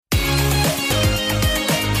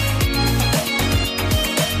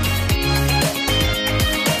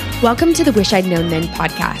Welcome to the Wish I'd Known Then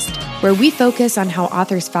podcast, where we focus on how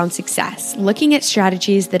authors found success, looking at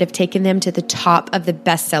strategies that have taken them to the top of the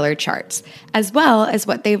bestseller charts, as well as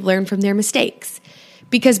what they've learned from their mistakes.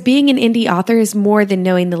 Because being an indie author is more than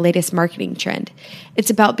knowing the latest marketing trend.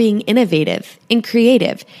 It's about being innovative and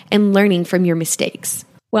creative and learning from your mistakes.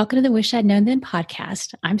 Welcome to the Wish I'd Known Then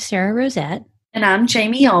podcast. I'm Sarah Rosette. And I'm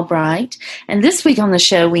Jamie Albright. And this week on the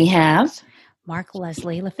show we have Mark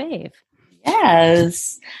Leslie Lefebvre.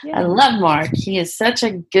 Yes. Yeah. I love Mark. He is such a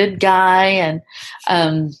good guy, and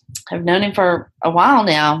I've known him for a while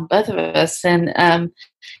now, both of us. And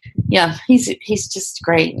he's just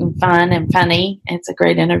great and fun and funny. It's a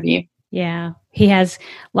great interview. Yeah. He has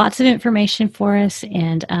lots of information for us.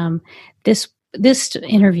 And this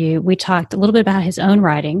interview, we talked a little bit about his own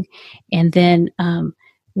writing, and then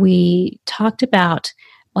we talked about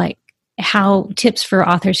how tips for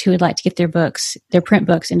authors who would like to get their print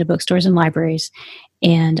books into bookstores and libraries,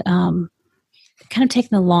 and kind of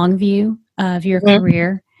taking the long view of your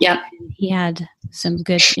career. Yeah. He had some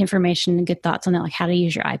good information and good thoughts on that, like how to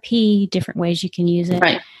use your IP, different ways you can use it.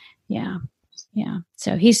 Right. Yeah. Yeah.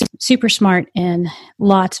 So he's super smart and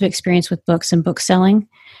lots of experience with books and book selling.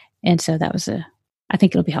 And so I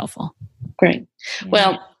think it'll be helpful. Great. Yeah.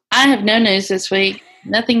 Well, I have no news this week.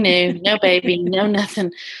 Nothing new, no baby, no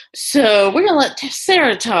nothing. So we're going to let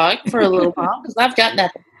Sarah talk for a little while because I've got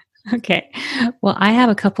nothing. Okay. Well, I have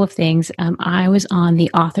a couple of things. I was on the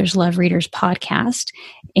Authors Love Readers podcast,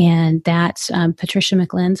 and that's Patricia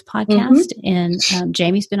McLenn's podcast, and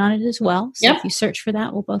Jamie's been on it as well. So if you search for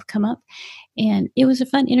that, we'll both come up. And it was a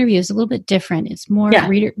fun interview. It's a little bit different. It's more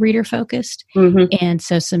reader focused. And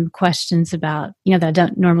so some questions about, that I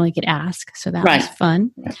don't normally get asked. So that was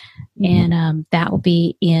fun. And that will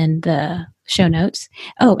be in the show notes.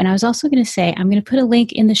 Oh, and I was also going to say, I'm going to put a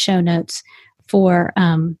link in the show notes for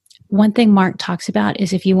one thing Mark talks about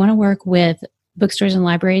is if you want to work with bookstores and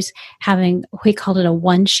libraries, we called it a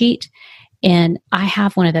one sheet. And I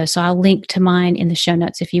have one of those. So I'll link to mine in the show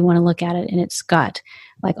notes if you want to look at it. And it's got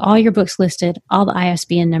all your books listed, all the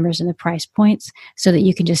ISBN numbers and the price points so that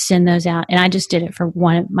you can just send those out. And I just did it for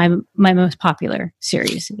one of my most popular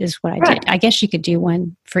series is what I did. I guess you could do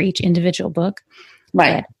one for each individual book.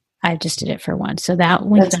 Right. But I just did it for one. So that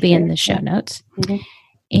one will be in the show notes.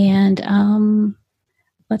 And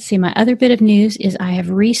let's see, my other bit of news is I have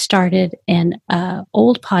restarted an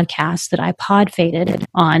old podcast that I pod faded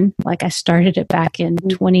on. I started it back in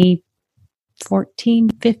 2014,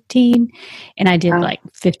 15, and I did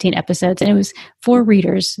 15 episodes, and it was for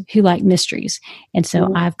readers who like mysteries. And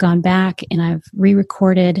so I've gone back and I've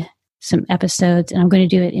re-recorded some episodes, and I'm going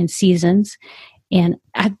to do it in seasons. And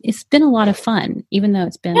it's been a lot of fun, even though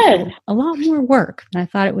it's been a lot more work than I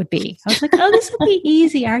thought it would be. I was like, oh, this will be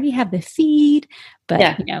easy. I already have the feed.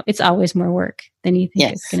 But, it's always more work than you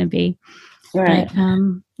think it's going to be. Right.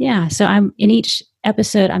 But, so I'm in each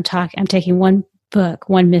episode, I'm taking one book,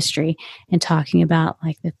 one mystery, and talking about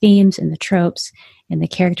the themes and the tropes and the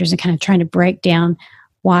characters and kind of trying to break down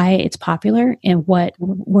why it's popular and what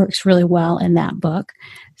works really well in that book.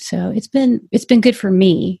 So it's been good for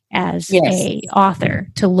me as a author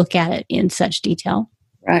to look at it in such detail.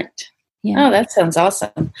 Right. Yeah. Oh, that sounds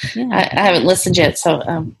awesome. Yeah. I haven't listened yet, so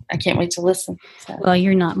I can't wait to listen. So. Well,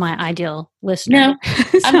 you're not my ideal listener. No,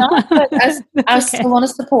 I'm not, but I still want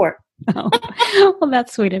to support. Oh. Well,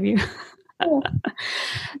 that's sweet of you.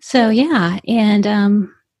 So, and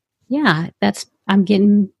I'm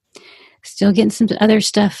still getting some other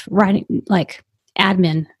stuff writing,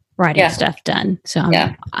 admin writing stuff done. So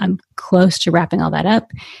I'm close to wrapping all that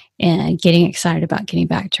up and getting excited about getting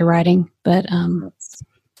back to writing. But and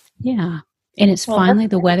it's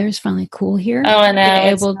the weather is finally cool here. Oh, I know.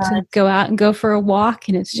 Being able to go out and go for a walk,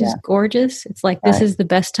 and it's just gorgeous. It's this is the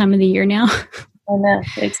best time of the year now. I know.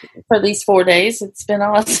 For these 4 days, it's been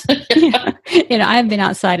awesome. And I've been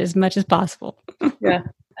outside as much as possible. Yeah.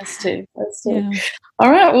 Us too. Yeah.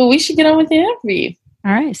 All right. Well, we should get on with the interview.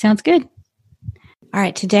 All right. Sounds good. All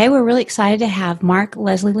right. Today, we're really excited to have Mark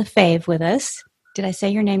Leslie Lefebvre with us. Did I say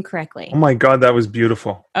your name correctly? Oh, my God. That was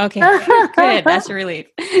beautiful. Okay. Good. That's a relief.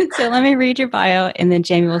 So let me read your bio, and then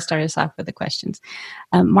Jamie will start us off with the questions.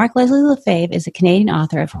 Mark Leslie Lefebvre is a Canadian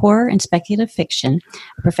author of horror and speculative fiction,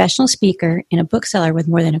 a professional speaker, and a bookseller with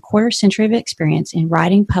more than a quarter century of experience in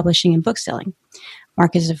writing, publishing, and bookselling.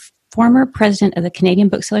 Mark is a former president of the Canadian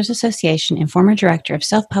Booksellers Association and former director of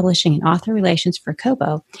self-publishing and author relations for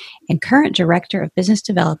Kobo, and current director of business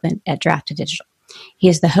development at Drafted Digital. He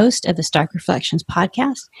is the host of the Stark Reflections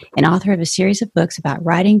podcast and author of a series of books about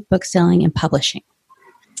writing, bookselling, and publishing.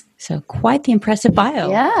 So quite the impressive bio.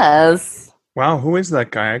 Yes. Wow, who is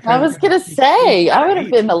that guy? I was going to say, I would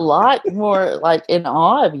have been a lot more like in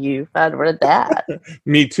awe of you if I'd read that.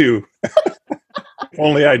 Me too.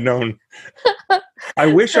 Only I'd known. I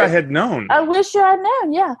wish I had known. I wish I had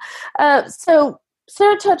known, yeah. So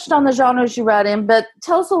Sarah touched on the genres you write in, but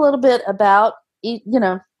tell us a little bit about,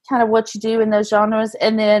 kind of what you do in those genres,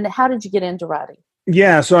 and then how did you get into writing?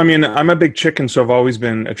 Yeah, so I mean, I'm a big chicken, so I've always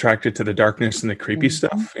been attracted to the darkness and the creepy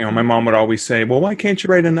stuff. My mom would always say, well, why can't you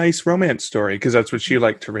write a nice romance story? Because that's what she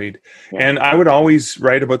liked to read. Yeah. And I would always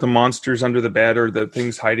write about the monsters under the bed or the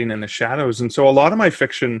things hiding in the shadows. And so a lot of my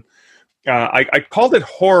fiction, I called it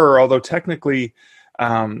horror, although technically,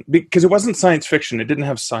 because it wasn't science fiction, it didn't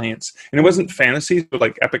have science, and it wasn't fantasy, but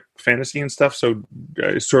like epic fantasy and stuff. So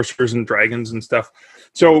sorcerers and dragons and stuff.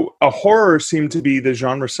 So a horror seemed to be the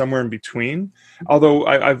genre somewhere in between. Although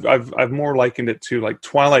I've more likened it to like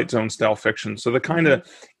Twilight Zone style fiction. So the kind of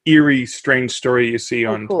eerie, strange story you see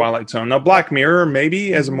on Twilight Zone. Now Black Mirror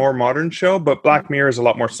maybe as a more modern show, but Black Mirror is a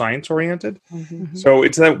lot more science oriented. So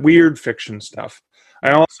it's that weird fiction stuff.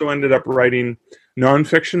 I also ended up writing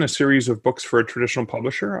nonfiction, a series of books for a traditional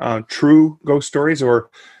publisher, true ghost stories or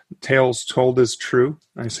tales told as true,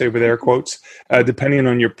 I say with air quotes, depending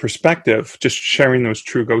on your perspective, just sharing those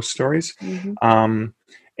true ghost stories.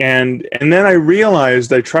 And then I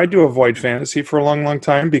realized I tried to avoid fantasy for a long, long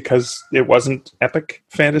time because it wasn't epic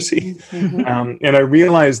fantasy. And I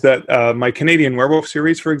realized that my Canadian Werewolf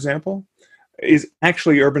series, for example, is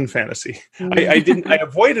actually urban fantasy. I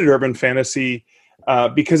avoided urban fantasy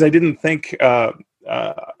because I didn't think in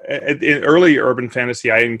early urban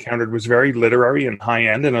fantasy I encountered was very literary and high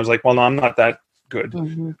end, and I was like, well, no, I'm not that good.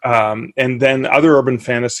 And then other urban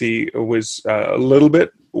fantasy was a little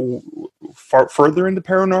bit further into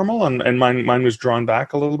paranormal, and mine was drawn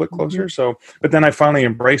back a little bit closer. So, but then I finally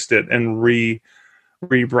embraced it and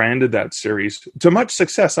rebranded that series to much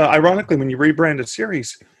success. Ironically, when you rebrand a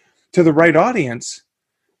series to the right audience,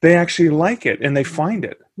 they actually like it and they find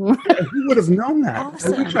it. Who would have known that?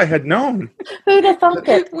 Awesome. I wish I had known. Who'd have thought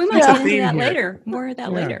it? We might get into that later. More of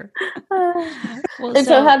that later. And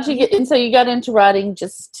so how did you get? And so you got into writing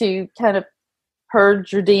just to kind of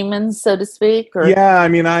purge your demons, so to speak? Or? Yeah, I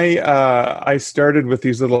mean, I started with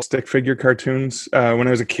these little stick figure cartoons when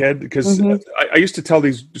I was a kid because I used to tell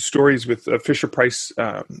these stories with Fisher Price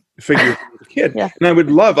figures as a kid, and I would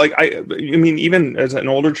love I mean, even as an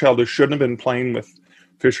older child who shouldn't have been playing with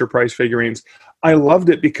Fisher Price figurines, I loved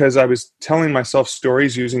it because I was telling myself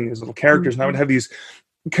stories using these little characters, and I would have these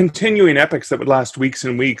continuing epics that would last weeks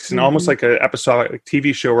and weeks, and almost like an episodic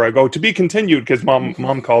TV show where I go to be continued because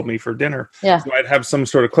mom called me for dinner. So I'd have some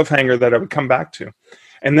sort of cliffhanger that I would come back to,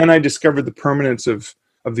 and then I discovered the permanence of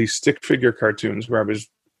these stick figure cartoons where I was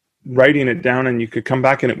writing it down and you could come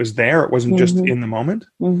back and it was there. It wasn't just in the moment.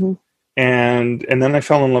 And then I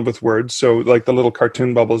fell in love with words. So like the little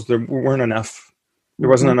cartoon bubbles, there weren't enough. There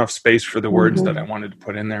wasn't enough space for the words that I wanted to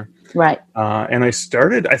put in there. Right. And I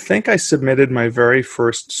think I submitted my very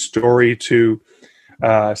first story to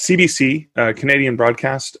CBC, Canadian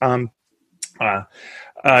Broadcast.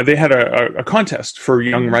 They had a contest for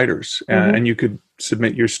young writers, and you could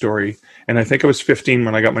submit your story. And I think I was 15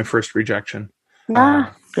 when I got my first rejection.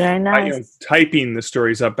 Very nice. I was typing the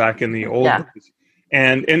stories up back in the old days.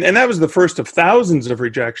 And that was the first of thousands of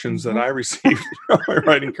rejections that I received in my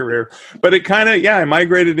writing career. But it kind of, I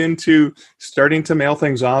migrated into starting to mail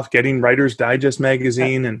things off, getting Writer's Digest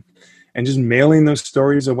magazine and just mailing those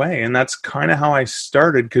stories away. And that's kind of how I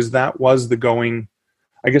started, because that was the going,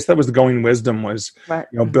 I guess that was the going wisdom was,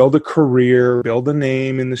 build a career, build a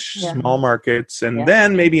name in the small markets, and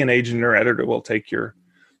then maybe an agent or editor will take you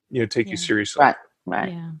seriously.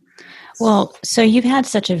 Right. Yeah. Well, so you've had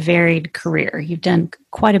such a varied career. You've done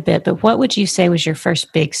quite a bit, but what would you say was your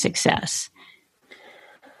first big success?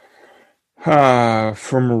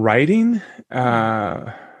 From writing?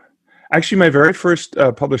 Actually, my very first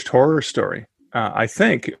published horror story, I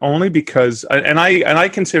think, only because, and I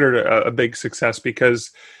consider it a big success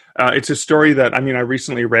because it's a story that, I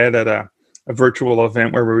recently read at a virtual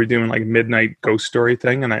event where we were doing like midnight ghost story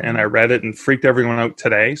thing, and I read it and freaked everyone out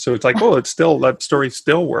today. So it's like, that story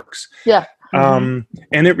still works. Yeah. And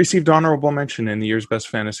it received honorable mention in the year's Best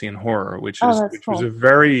Fantasy and Horror, which was a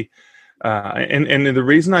very and the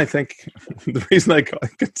reason I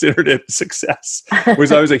considered it a success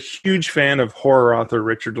was I was a huge fan of horror author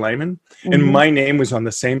Richard Lehman, and my name was on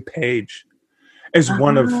the same page as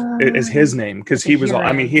as his name, because he was,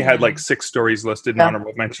 he had like 6 stories listed in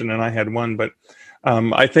honorable mention, and I had one. But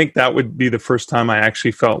I think that would be the first time I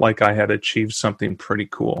actually felt like I had achieved something pretty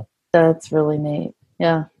cool. That's really neat.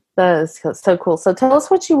 Yeah, that is so cool. So tell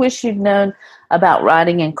us what you wish you'd known about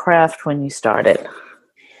writing and craft when you started.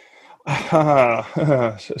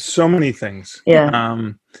 So many things. Yeah.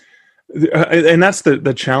 And that's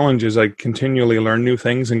the challenge is I continually learn new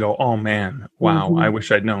things and go, oh man, wow, I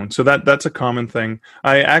wish I'd known. So that's a common thing.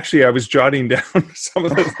 I was jotting down some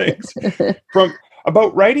of the things from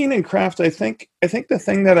about writing and craft. I think the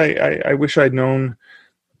thing that I wish I'd known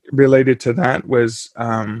related to that was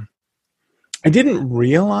I didn't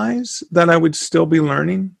realize that I would still be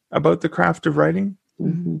learning about the craft of writing.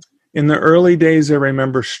 Mm-hmm. In the early days, I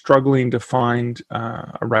remember struggling to find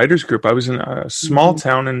a writers group. I was in a small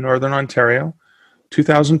town in Northern Ontario,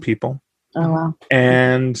 2,000 people. Oh, wow.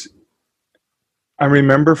 And I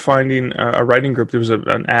remember finding a writing group. There was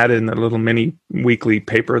an ad in a little mini weekly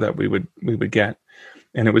paper that we would get,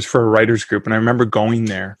 and it was for a writers group. And I remember going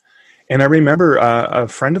there. And I remember a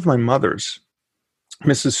friend of my mother's,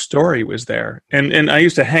 Mrs. Story, was there, and I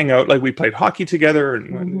used to hang out, like we played hockey together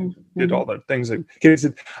and did all the things that kids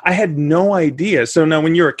did. I had no idea. So now,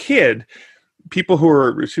 when you're a kid, people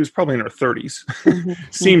she was probably in her 30s,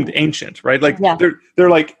 seemed ancient, right? Like they're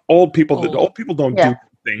like old people. Old people don't do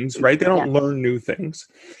things, right? They don't learn new things.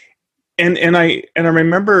 And I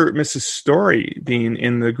remember Mrs. Story being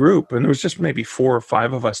in the group, and there was just maybe 4 or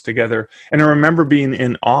 5 of us together, and I remember being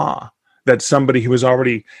in awe that somebody who was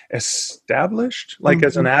already established, like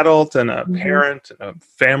as an adult and a parent, and a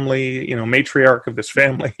family, matriarch of this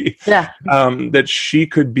family, that she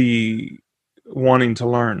could be wanting to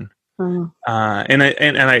learn. And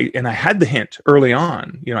I had the hint early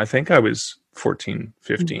on. I think I was 14,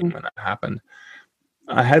 15 when that happened.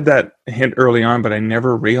 I had that hint early on, but I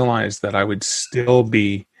never realized that I would still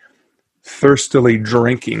be thirstily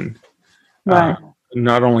drinking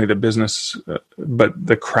not only the business, but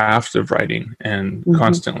the craft of writing and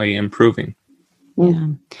constantly improving. Yeah,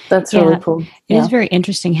 that's really cool. It is very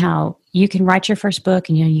interesting how you can write your first book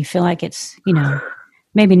and, you feel like it's,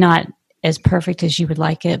 maybe not as perfect as you would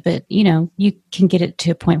like it, but, you can get it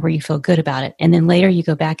to a point where you feel good about it. And then later you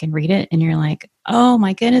go back and read it and you're like, oh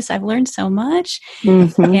my goodness, I've learned so much.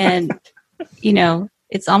 And,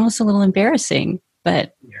 it's almost a little embarrassing,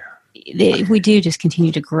 but we do just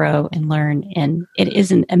continue to grow and learn, and it is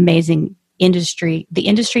an amazing industry. The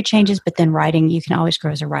industry changes, but then writing, you can always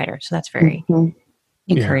grow as a writer. So that's very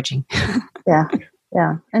encouraging.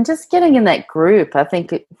 Yeah. And just getting in that group, I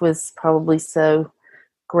think it was probably so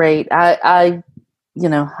great. I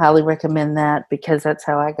highly recommend that, because that's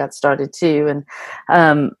how I got started too.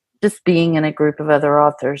 And just being in a group of other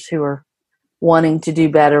authors who are wanting to do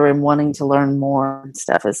better and wanting to learn more and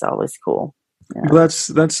stuff is always cool. Yeah. Well,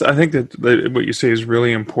 that's. I think that what you say is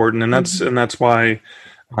really important, and that's why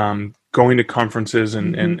going to conferences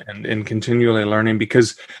and continually learning,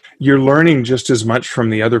 because you're learning just as much from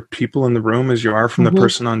the other people in the room as you are from the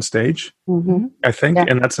person on stage. I think,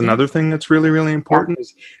 and that's another thing that's really, really important.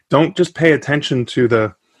 Is don't just pay attention to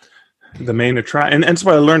the main attract. And that's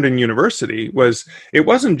what I learned in university. It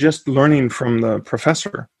wasn't just learning from the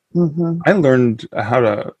professor. I learned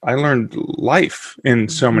life in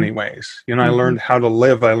so many ways. I learned how to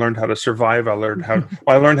live. I learned how to survive. I learned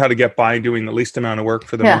how to get by doing the least amount of work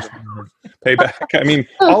for the most amount of payback. I mean,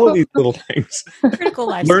 all of these little things. Critical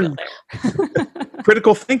life skill there.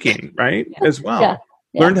 Critical thinking, right? As well.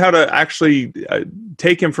 Learned how to actually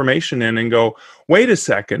take information in and go, wait a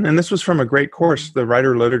second. And this was from a great course, the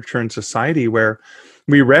Writer, Literature, and Society, where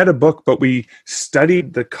we read a book, but we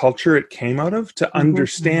studied the culture it came out of to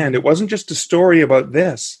understand. It wasn't just a story about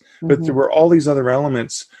this, but there were all these other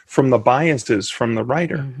elements from the biases from the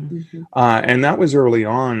writer. And that was early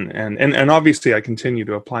on. And obviously I continue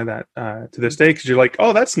to apply that to this day, because you're like,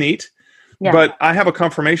 oh, that's neat. Yeah. But I have a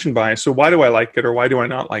confirmation bias, so why do I like it or why do I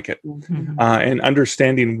not like it? And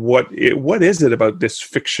understanding what is it about this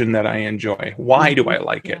fiction that I enjoy? Why do I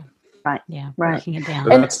like it? Right. Yeah. Right. Breaking it down.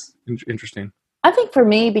 So that's interesting. I think for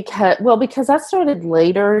me, because I started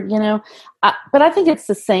later, but I think it's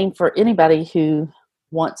the same for anybody who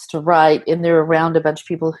wants to write, and they're around a bunch of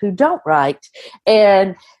people who don't write.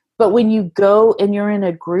 But when you go and you're in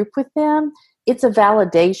a group with them, it's a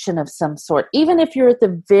validation of some sort. Even if you're at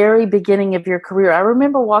the very beginning of your career. I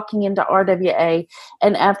remember walking into RWA,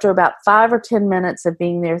 and after about 5 or 10 minutes of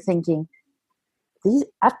being there thinking,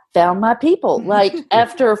 I found my people. Like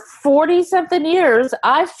after 40 something years,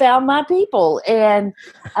 I found my people. And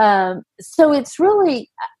so it's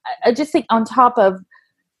really, I just think on top of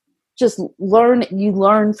just you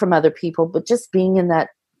learn from other people, but just being in that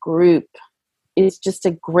group is just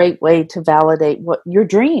a great way to validate what your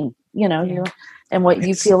dream, and what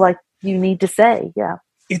you feel like you need to say. Yeah.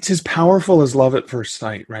 it's as powerful as love at first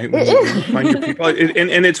sight, right? When It you is. find your people,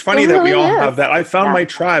 and it's funny It that we really all is. have that. I found my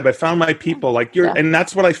tribe. I found my people. Like and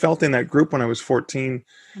that's what I felt in that group when I was 14.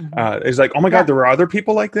 Is like, oh my God, there were other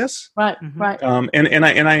people like this. Right. Right. And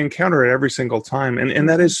I encounter it every single time, and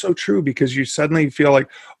that is so true, because you suddenly feel like,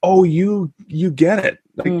 oh, you get it.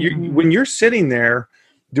 Like when you're sitting there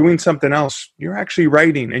doing something else, you're actually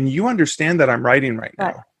writing, and you understand that I'm writing right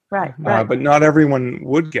now. Right. But not everyone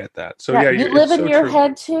would get that. So you live in your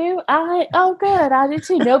head too. Good. I do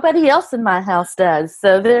too. Nobody else in my house does.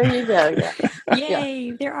 So there you go. Yeah.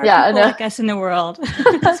 Yay! There are people like us in the world.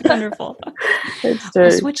 It's wonderful. It's true.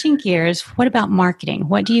 Well, switching gears, what about marketing?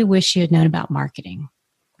 What do you wish you had known about marketing?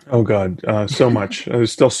 Oh God, so much.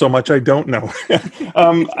 There's still so much I don't know.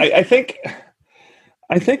 I think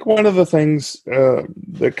one of the things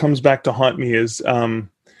that comes back to haunt me is.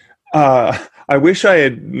 I wish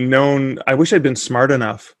I'd been smart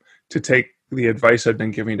enough to take the advice I've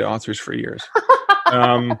been giving to authors for years.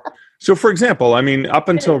 So, for example, I mean, up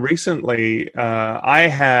until recently, I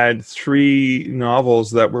had 3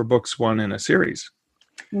 novels that were books 1 in a series.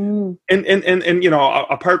 And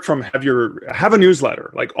apart from have a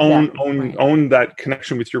newsletter, like own that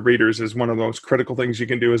connection with your readers is one of the most critical things you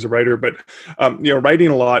can do as a writer. But writing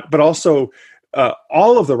a lot, but also.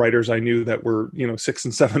 All of the writers I knew that were, 6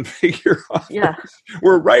 and 7 figure authors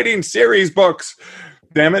were writing series books.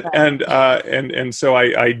 Damn it! And so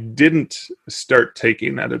I didn't start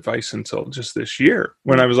taking that advice until just this year,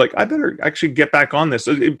 when I was like, I better actually get back on this.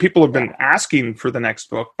 People have been asking for the next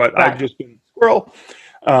book, but I've just been squirrel.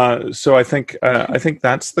 So I think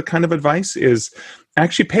that's the kind of advice is.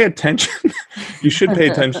 Actually pay attention. You should pay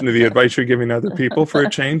attention to the advice you're giving other people for a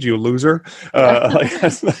change, you loser.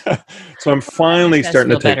 So I'm finally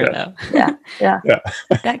starting to take that. Yeah.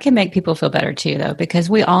 That can make people feel better too, though, because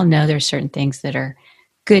we all know there's certain things that are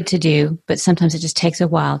good to do, but sometimes it just takes a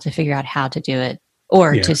while to figure out how to do it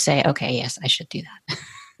or to say, okay, yes, I should do that.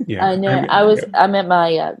 I know. I'm at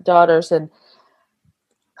my daughter's, and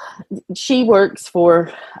she works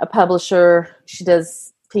for a publisher. She does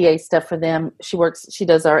PA stuff for them. She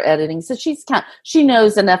does our editing. So she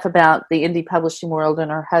knows enough about the indie publishing world, and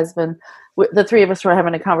her husband, the 3 of us were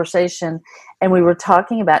having a conversation, and we were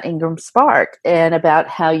talking about Ingram Spark and about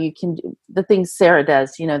how you can do the things Sarah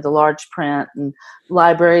does, the large print and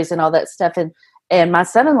libraries and all that stuff. And my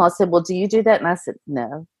son-in-law said, well, do you do that? And I said,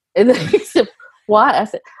 no. And then he said, why? I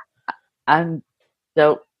said, I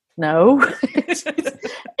don't know.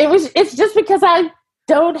 It's just because I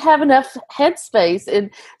don't have enough headspace. And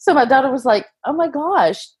so my daughter was like, oh my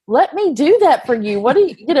gosh, let me do that for you. What do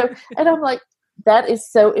you, and I'm like, that is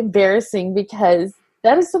so embarrassing, because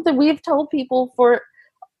that is something we have told people for,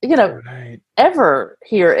 ever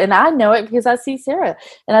here. And I know it because I see Sarah,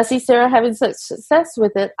 and I see Sarah having such success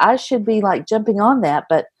with it. I should be like jumping on that,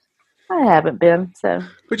 but I haven't been. So,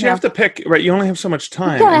 but you have to pick, right? You only have so much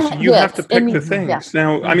time. You have to pick the things. Yeah.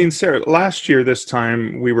 Now, I mean, Sarah, last year this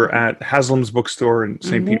time we were at Haslam's bookstore in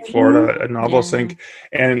St. Pete, Florida, at Novel Sync,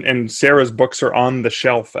 and Sarah's books are on the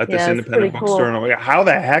shelf at this independent bookstore. And I'm like, how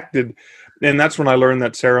the heck and that's when I learned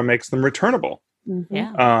that Sarah makes them returnable.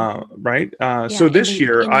 Right. So this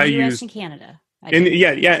year I used in Canada. I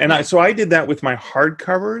did that with my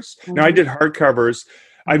hardcovers. Now I did hardcovers.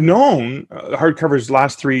 I've known hardcovers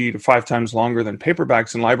last 3 to 5 times longer than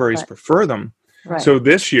paperbacks, and libraries prefer them. Right. So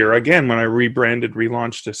this year, again, when I rebranded,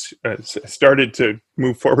 relaunched, started to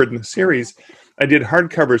move forward in the series, I did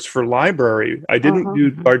hardcovers for library. I didn't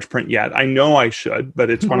do large print yet. I know I should,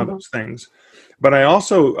 but it's one of those things. But I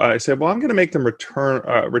also I said, well, I'm going to make them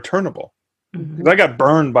returnable. I got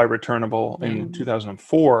burned by returnable in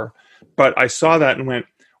 2004, but I saw that and went,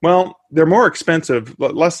 well, they're more expensive,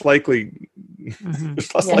 less likely.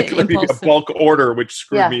 There's less likely to be a bulk order, which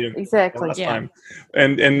screwed me in last time.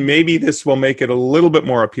 And maybe this will make it a little bit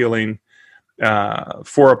more appealing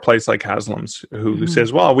for a place like Haslam's, who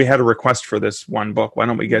says, well, we had a request for this one book. Why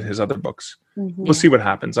don't we get his other books? We'll see what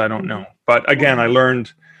happens. I don't know. But again, I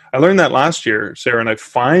learned that last year, Sarah, and I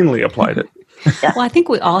finally applied it. Well, I think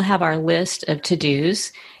we all have our list of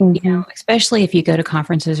to-dos, especially if you go to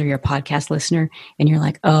conferences or you're a podcast listener and you're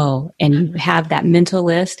like, oh, and you have that mental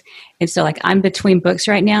list. And so like I'm between books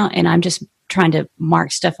right now, and I'm just trying to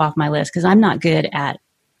mark stuff off my list because I'm not good at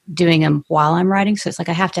doing them while I'm writing. So it's like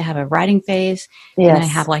I have to have a writing phase, and then I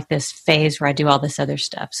have like this phase where I do all this other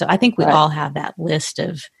stuff. So I think we all have that list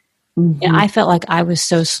of, and I felt like I was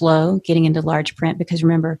so slow getting into large print because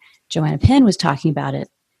remember, Joanna Penn was talking about it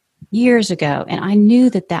years ago, and I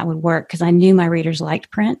knew that would work because I knew my readers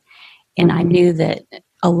liked print, and I knew that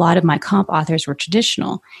a lot of my comp authors were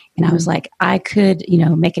traditional. And I was like, I could,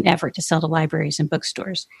 make an effort to sell to libraries and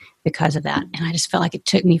bookstores because of that. And I just felt like it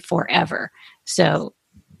took me forever. So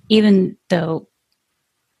even though,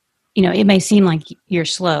 it may seem like you're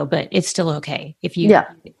slow, but it's still okay if you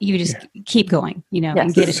just keep going,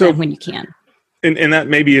 and get it done when you can. And that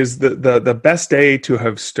maybe is the best day to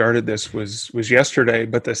have started this was yesterday,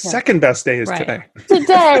 but the second best day is today.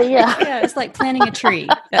 Today, yeah. Yeah, it's like planting a tree.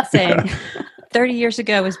 That saying. 30 years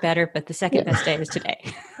ago was better, but the second best day is today.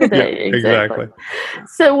 Today, exactly.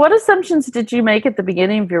 So what assumptions did you make at the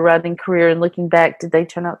beginning of your writing career, and looking back, did they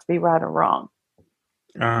turn out to be right or wrong?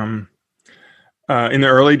 In the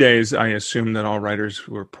early days, I assumed that all writers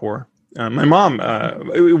were poor. My mom,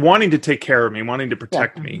 wanting to take care of me, wanting to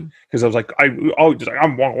protect me, because I was like, I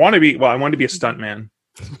wanted to be a stuntman.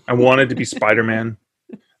 I wanted to be Spider-Man.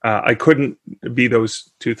 I couldn't be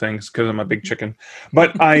those two things because I'm a big chicken.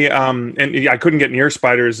 But I couldn't get near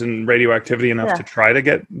spiders and radioactivity enough to try to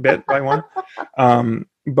get bit by one.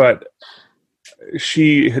 But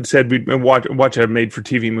she had said we'd watch a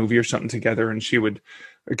made-for-TV movie or something together, and she would,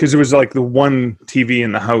 because it was like the one TV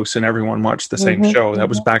in the house and everyone watched the same show. That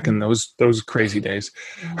was back in those crazy days.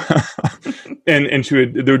 and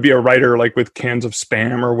there would be a writer like with cans of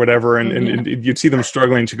Spam or whatever, and you'd see them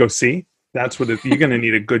struggling to go see. That's what you're going to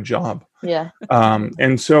need a good job. Yeah.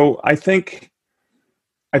 And so I think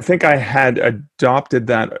I had adopted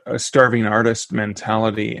that starving artist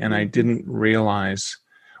mentality, and I didn't realize.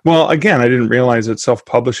 Well, again, I didn't realize that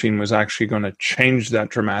self-publishing was actually going to change that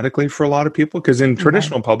dramatically for a lot of people. Because in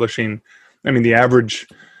traditional publishing, I mean, the average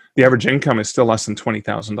income is still less than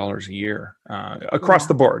 $20,000 a year across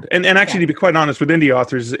the board. And actually, to be quite honest, with indie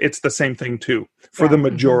authors, it's the same thing too. For the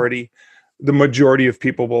majority, the majority of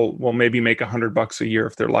people will maybe make $100 a year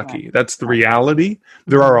if they're lucky. Right. That's the reality.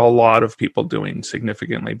 There are a lot of people doing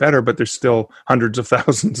significantly better, but there's still hundreds of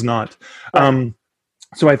thousands not. Right.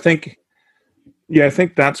 So I think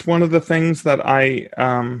that's one of the things that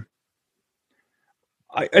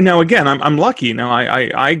now again, I'm lucky. Now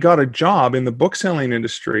I got a job in the book selling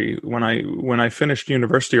industry when I finished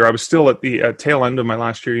university, or I was still at the tail end of my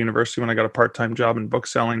last year of university when I got a part-time job in book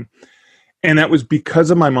selling. And that was because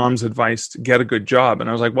of my mom's advice to get a good job. And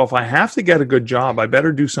I was like, well, if I have to get a good job, I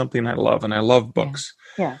better do something I love. And I love books.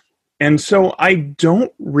 Yeah. And so I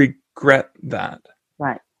don't regret that.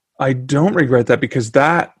 Right. I don't regret that, because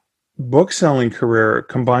that book selling career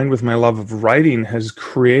combined with my love of writing has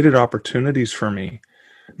created opportunities for me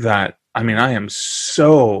that, I mean, I am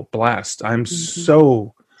so blessed. I'm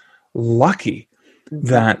so lucky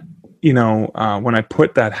that, when I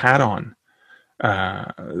put that hat on,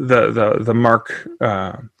 the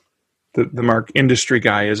Mark industry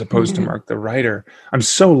guy as opposed to Mark the writer, I'm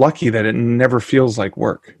so lucky that it never feels like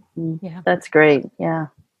work. Yeah, that's great. Yeah.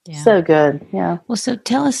 So good. Yeah. Well, so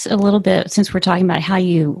tell us a little bit, since we're talking about how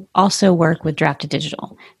you also work with Draft to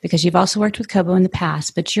Digital, because you've also worked with Kobo in the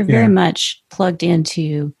past, but you're very much plugged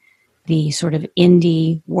into the sort of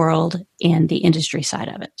indie world and the industry side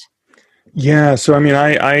of it. Yeah, so I mean,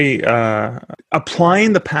 I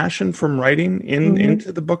applying the passion from writing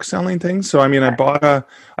into the book selling thing. So I mean, I bought a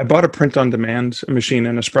print on demand machine,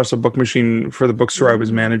 an espresso book machine, for the bookstore I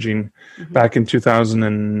was managing back in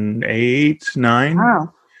 2008-9.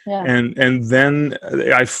 Wow. Yeah. And then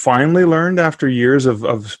I finally learned, after years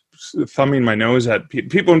of thumbing my nose at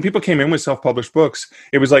people, when people came in with self-published books,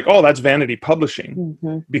 it was like, oh, that's vanity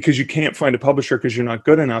publishing, because you can't find a publisher because you're not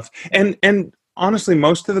good enough. And honestly,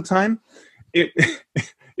 most of the time, it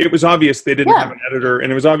was obvious they didn't have an editor,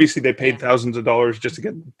 and it was obviously they paid thousands of dollars just to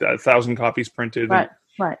get 1,000 copies printed.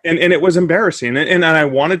 Right. And it was embarrassing. And I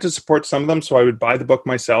wanted to support some of them, so I would buy the book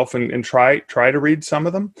myself and try to read some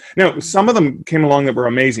of them. Now, some of them came along that were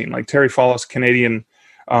amazing, like Terry Follis, Canadian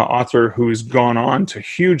author who's gone on to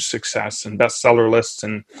huge success and bestseller lists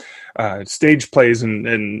and stage plays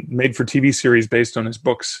and made for TV series based on his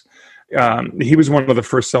books. He was one of the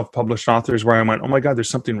first self-published authors where I went, oh my God, there's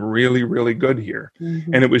something really, really good here.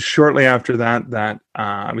 And it was shortly after that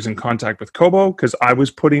I was in contact with Kobo, because I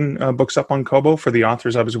was putting books up on Kobo for the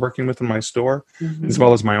authors I was working with in my store, as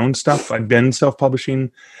well as my own stuff. I'd been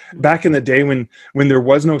self-publishing back in the day when there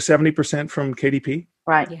was no 70% from KDP.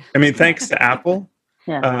 Right. Yeah. I mean, thanks to Apple.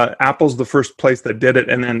 Apple's the first place that did it,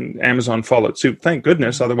 and then Amazon followed suit. Thank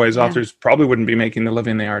goodness. Otherwise, authors probably wouldn't be making the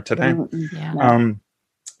living they are today.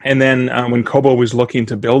 And then when Kobo was looking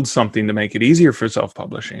to build something to make it easier for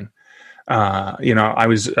self-publishing, I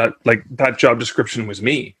was like, that job description was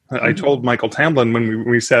me. I told Michael Tamblyn when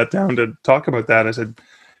we sat down to talk about that, I said,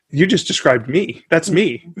 you just described me. That's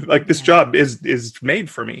me. Like, this job is made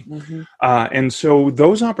for me. And so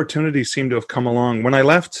those opportunities seem to have come along. When I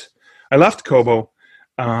left Kobo,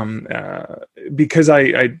 because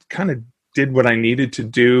I kind of did what I needed to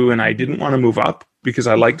do, and I didn't want to move up because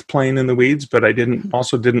I liked playing in the weeds, but I didn't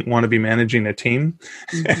want to be managing a team.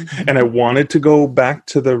 And I wanted to go back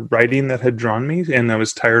to the writing that had drawn me, and I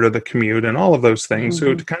was tired of the commute and all of those things.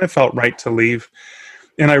 So it kind of felt right to leave.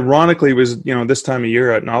 And ironically, it was, this time of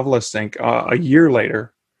year at Novelist Inc., a year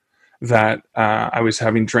later, that I was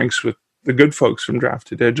having drinks with the good folks from Draft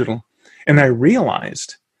to Digital. And I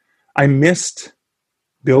realized I missed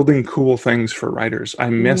building cool things for writers. I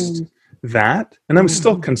missed that. And I was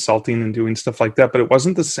still consulting and doing stuff like that, but it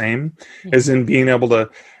wasn't the same as in being able to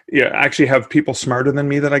actually have people smarter than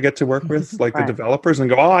me that I get to work with, like the developers, and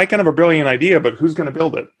go, oh, I can have a brilliant idea, but who's going to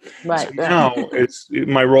build it? Right. So now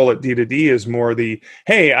my role at D2D is more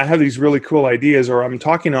hey, I have these really cool ideas, or I'm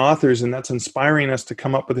talking to authors and that's inspiring us to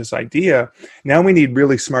come up with this idea. Now we need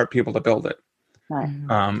really smart people to build it. Right.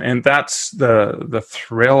 And that's the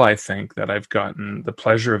thrill, I think, that I've gotten the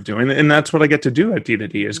pleasure of doing. And that's what I get to do at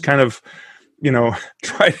D2D is kind of,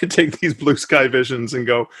 try to take these blue sky visions and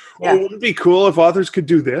go, oh, wouldn't it be cool if authors could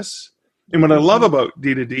do this? And what I love about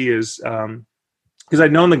D2D is, because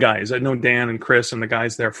I'd known the guys, I'd known Dan and Chris and the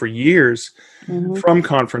guys there for years from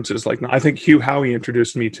conferences. Like, I think Hugh Howey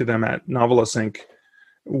introduced me to them at Novelist Inc.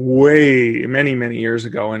 many, many years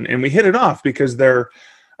ago. And we hit it off because they're,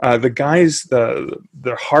 the guys,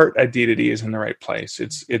 the heart at D2D is in the right place.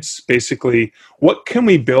 It's basically, what can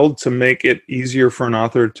we build to make it easier for an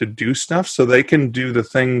author to do stuff so they can do the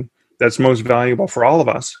thing that's most valuable for all of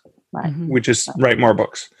us, which is write more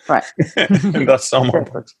books, and thus sell more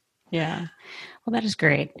books. Yeah. Well, that is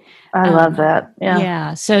great. I love that. Yeah.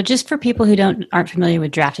 Yeah. So just for people who aren't familiar with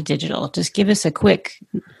Draft to Digital, just give us a quick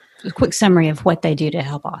summary of what they do to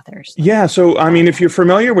help authors. Yeah. So, I mean, if you're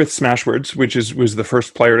familiar with Smashwords, which was the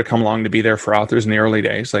first player to come along to be there for authors in the early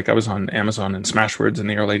days, like I was on Amazon and Smashwords in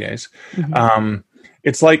the early days.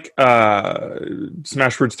 It's like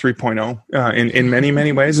Smashwords 3.0 in many,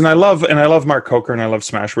 many ways. And I love Mark Coker and I love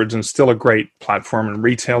Smashwords, and still a great platform and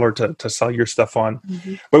retailer to sell your stuff on.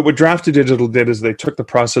 But what Draft to Digital did is they took the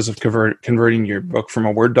process of converting your book from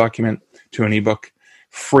a Word document to an ebook,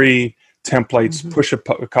 free templates, push a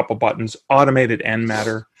couple buttons, automated end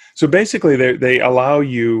matter. So basically they allow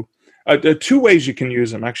you two ways you can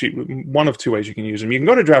use them. Actually, one of two ways you can use them. You can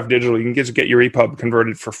go to Draft Digital. You can just get your EPUB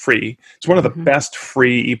converted for free. It's one of the best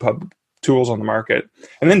free EPUB tools on the market.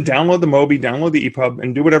 And then download the Mobi, download the EPUB,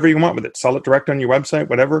 and do whatever you want with it. Sell it direct on your website,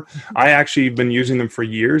 whatever. I actually have been using them for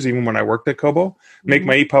years, even when I worked at Kobo. Make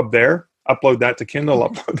my EPUB there. Upload that to Kindle.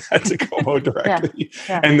 Upload that to Kobo directly.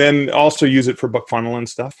 And then also use it for BookFunnel and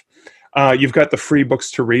stuff. You've got the free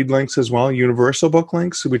books to read links as well, universal book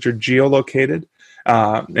links, which are geolocated.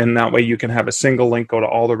 And that way you can have a single link go to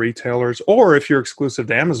all the retailers. Or if you're exclusive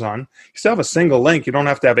to Amazon, you still have a single link. You don't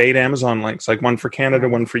have to have 8 Amazon links, like one for Canada,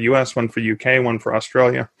 one for US, one for UK, one for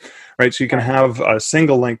Australia, right? So you can have a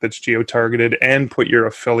single link that's geo-targeted and put your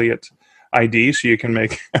affiliate ID so you can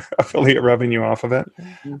make affiliate revenue off of it.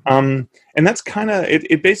 And that's kind of,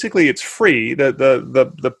 it basically, it's free.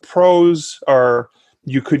 The pros are,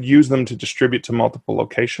 you could use them to distribute to multiple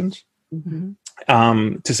locations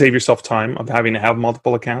to save yourself time of having to have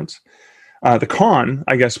multiple accounts. The con,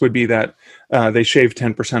 I guess, would be that they shave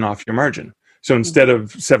 10% off your margin. So instead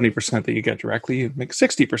of 70% that you get directly, you make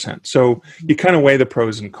 60%. So you kind of weigh the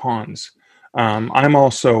pros and cons. I'm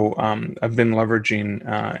also, I've been leveraging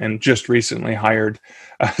and just recently hired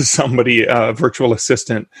somebody, a virtual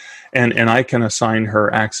assistant, and I can assign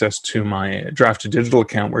her access to my Draft to Digital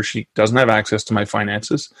account where she doesn't have access to my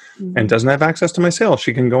finances and doesn't have access to my sales.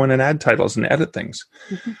 She can go in and add titles and edit things.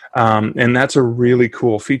 And that's a really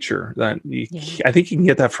cool feature that I think you can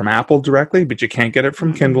get that from Apple directly, but you can't get it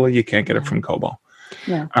from Kindle. You can't get it from Kobo.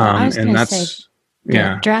 And that's,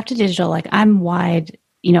 Draft to Digital, like I'm wide.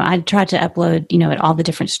 I try to upload, at all the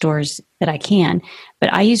different stores that I can,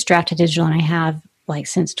 but I use Draft to Digital, and I have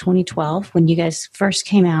since 2012 when you guys first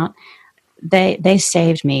came out. They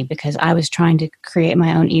saved me because I was trying to create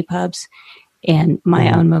my own EPUBs and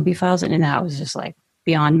my own Mobi files, and that was just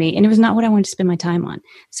beyond me, and it was not what I wanted to spend my time on.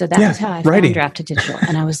 So that was how I found Draft to Digital,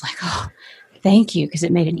 and I was like, oh, thank you, because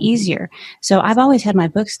it made it easier. So I've always had my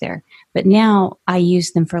books there, but now I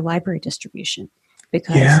use them for library distribution.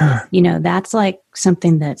 Because, that's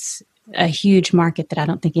something that's a huge market that I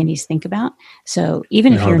don't think indies think about. So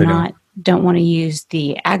even if you're don't want to use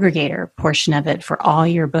the aggregator portion of it for all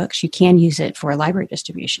your books, you can use it for library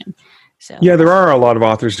distribution. So there are a lot of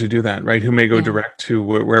authors who do that, right? Who may go direct to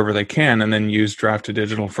wherever they can and then use Draft to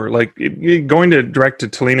Digital for going to direct to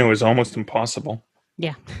Tolino is almost impossible.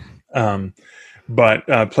 Yeah. But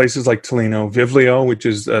places like Tolino, Viblio, which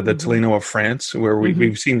is the Tolino of France, where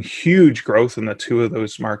we've seen huge growth in the two of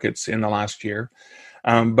those markets in the last year.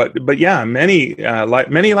 But yeah, many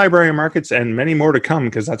library markets and many more to come,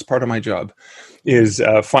 because that's part of my job, is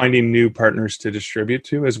finding new partners to distribute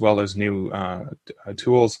to, as well as new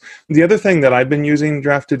tools. The other thing that I've been using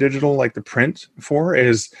Draft to Digital, like the print, for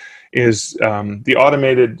is the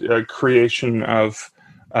automated creation of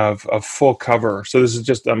full cover. So this is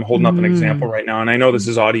just, I'm holding up an example right now, and I know this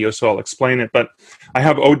is audio, so I'll explain it, but I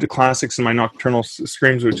have Ode to Classics in my Nocturnal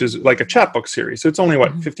Screams, which is like a chapbook series. So it's only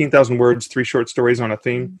 15,000 words, 3 short stories on a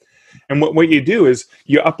theme. And what you do is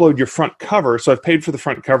you upload your front cover. So I've paid for the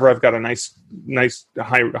front cover. I've got a nice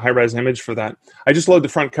high res image for that. I just load the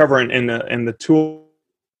front cover in the tool,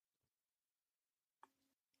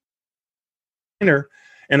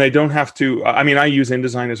 and I don't have to, I use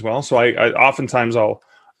InDesign as well. So I oftentimes I'll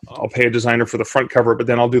pay a designer for the front cover, but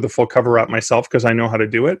then I'll do the full cover wrap myself because I know how to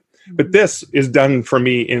do it. But this is done for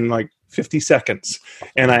me in like 50 seconds.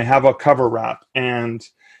 And I have a cover wrap, and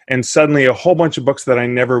suddenly a whole bunch of books that I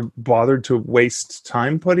never bothered to waste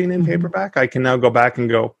time putting in paperback, I can now go back and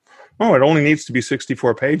go, oh, it only needs to be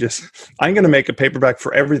 64 pages. I'm going to make a paperback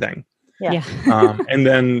for everything. Yeah.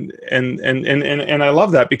 And I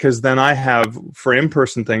love that, because then I have, for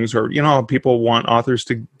in-person things, or people want authors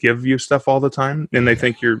to give you stuff all the time and they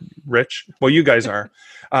think you're rich. Well, you guys are,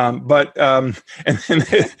 you guys do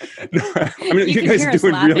it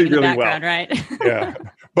really, really well, right? Yeah.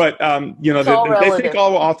 But they think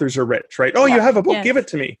all authors are rich, right? Oh, you have a book, give it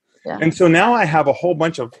to me. Yeah. And so now I have a whole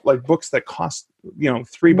bunch of like books that cost $3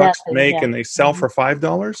 to make, and they sell for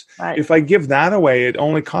 $5. Right. If I give that away, it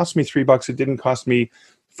only cost me $3. It didn't cost me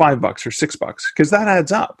 $5 or $6, because that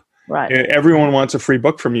adds up. Right. And everyone wants a free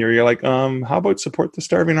book from you. You're like, how about support the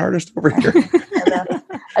starving artist over here?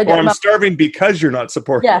 Or I'm starving because you're not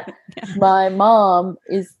supporting. Yeah. My mom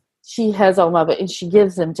she has all my books, and she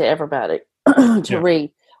gives them to everybody to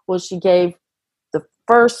read. Well, she gave the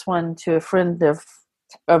first one to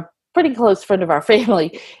a pretty close friend of our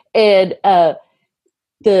family, and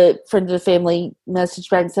the friend of the family messaged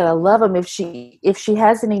back and said, I love them. If she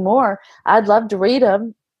has any more, I'd love to read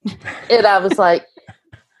them. And I was like,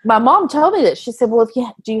 my mom told me that. She said, well,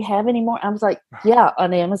 do you have any more? I was like, yeah,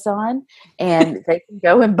 on Amazon, and they can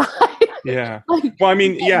go and buy it. Yeah. Well,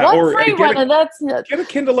 or get a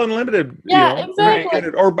Kindle Unlimited. Yeah, exactly.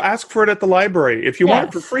 Or ask for it at the library. If you want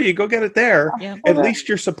it for free, go get it there. Yeah. At least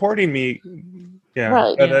you're supporting me. Yeah.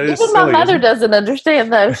 Right. Even my mother doesn't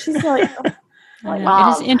understand, though. She's like, Mom.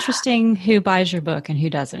 It is interesting who buys your book and who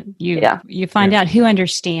doesn't. You find out who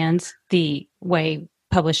understands the way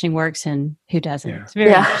publishing works and who doesn't. It's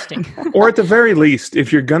very interesting. Or at the very least,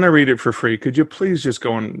 if you're going to read it for free, could you please just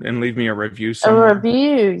go and leave me a review somewhere? A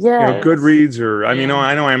review, yeah. Goodreads, or I know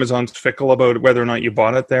Amazon's fickle about whether or not you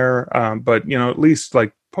bought it there, but at least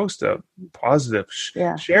like post a positive,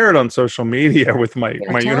 share it on social media with my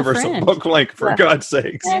Universal Book Link, for God's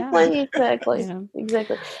sakes. Exactly.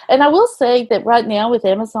 And I will say that right now with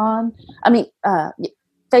Amazon,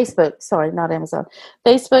 Facebook, sorry, not Amazon,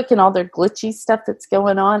 Facebook and all their glitchy stuff that's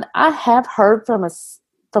going on, I have heard from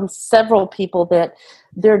several people that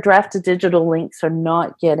their Draft to Digital links are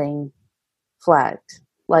not getting flagged.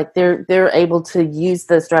 Like they're able to use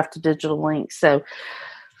those Draft to Digital links. So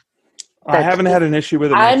I haven't had an issue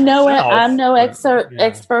with it. I'm no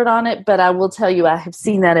expert on it, but I will tell you I have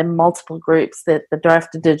seen that in multiple groups, that the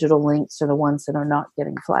Draft to Digital links are the ones that are not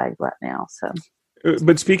getting flagged right now. So.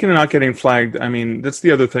 But speaking of not getting flagged, that's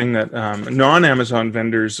the other thing, that non-Amazon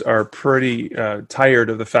vendors are pretty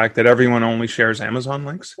tired of the fact that everyone only shares Amazon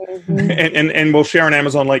links, and will share an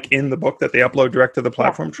Amazon link in the book that they upload direct to the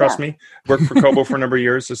platform. Trust me, worked for Kobo for a number of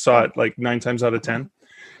years, I saw it like 9 times out of 10.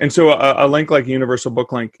 And so a link like Universal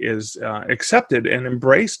Book Link is accepted and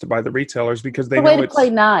embraced by the retailers, because they know it's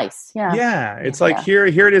play nice. Yeah, it's like here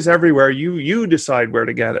it is everywhere. You decide where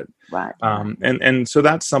to get it. Right. And so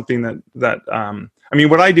that's something that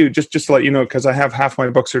what I do, just to let you know, because I have half my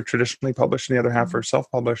books are traditionally published and the other half are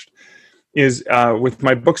self-published, is with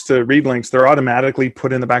my books to read links, they're automatically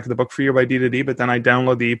put in the back of the book for you by D2D, but then I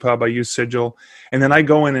download the EPUB, I use Sigil, and then I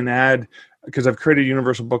go in and add, because I've created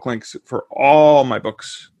Universal Book Links for all my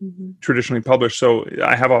books traditionally published. So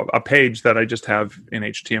I have a page that I just have in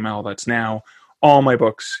HTML that's now all my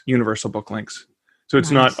books, Universal Book Links. So it's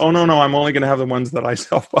not, oh, no, I'm only going to have the ones that I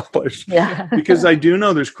self-publish. Yeah. Because I do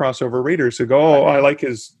know there's crossover readers who go, I like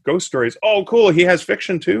his ghost stories. Oh, cool, he has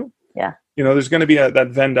fiction too? Yeah. There's going to be that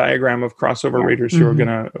Venn diagram of crossover readers who are going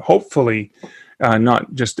to hopefully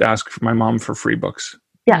not just ask my mom for free books.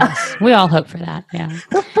 Yeah. Yes, we all hope for that. Yeah.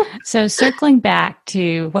 So circling back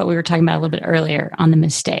to what we were talking about a little bit earlier on the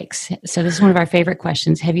mistakes. So this is one of our favorite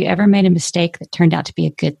questions. Have you ever made a mistake that turned out to be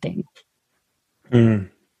a good thing?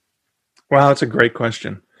 Wow, that's a great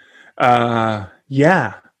question.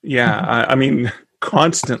 Yeah. I mean,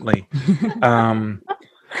 constantly.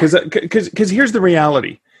 Because here's the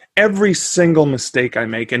reality. Every single mistake I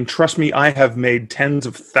make, and trust me, I have made tens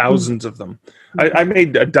of thousands of them. I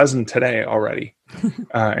made a dozen today already.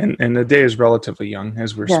 And the day is relatively young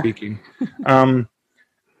as we're speaking.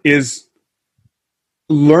 Is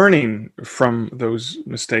learning from those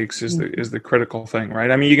mistakes is the critical thing,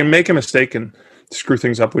 right? I mean, you can make a mistake and screw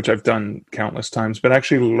things up, which I've done countless times, but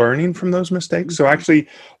actually learning from those mistakes. So actually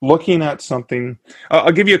looking at something,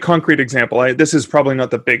 I'll give you a concrete example. This is probably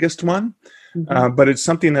not the biggest one, but it's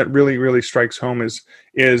something that really, really strikes home is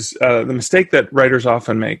the mistake that writers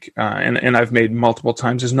often make, and I've made multiple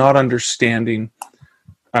times, is not understanding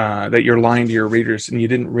that you're lying to your readers and you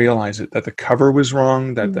didn't realize it, that the cover was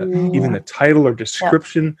wrong, that even the title or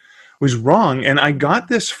description was wrong. And I got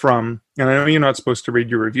this from, and I know you're not supposed to read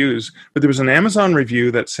your reviews, but there was an Amazon review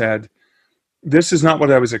that said, this is not what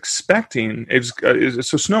I was expecting.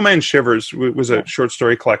 So Snowman Shivers was a short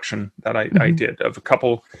story collection that I did of a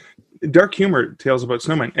couple dark humor tales about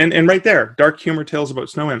snowmen. And right there, dark humor tales about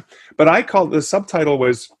snowmen. But I called, the subtitle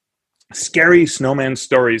was Scary Snowman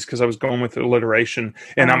Stories, because I was going with alliteration,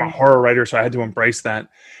 and I'm a horror writer, so I had to embrace that.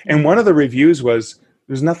 And one of the reviews was,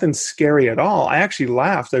 there's nothing scary at all. I actually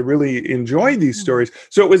laughed. I really enjoyed these stories.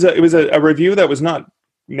 So it was a review that was not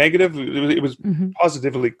negative. It was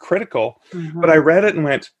positively critical. But I read it and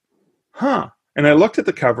went, huh. And I looked at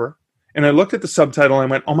the cover and I looked at the subtitle and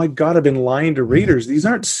I went, oh my God, I've been lying to readers. These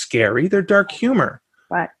aren't scary. They're dark humor.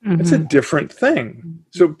 Right. It's a different thing.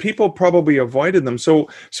 So people probably avoided them. So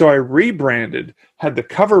I rebranded, had the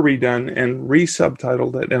cover redone and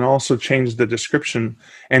re-subtitled it, and also changed the description.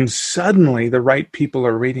 And suddenly the right people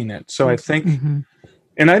are reading it. So I think,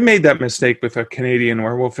 and I made that mistake with A Canadian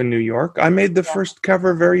Werewolf in New York. I made the first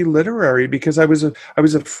cover very literary because I was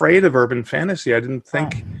afraid of urban fantasy. I didn't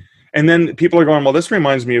think. And then people are going, well, this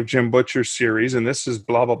reminds me of Jim Butcher's series, and this is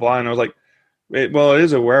blah, blah, blah. And I was like, it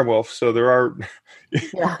is a werewolf, so there are...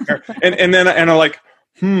 and I'm like,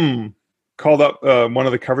 called up one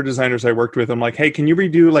of the cover designers I worked with. I'm like, hey, can you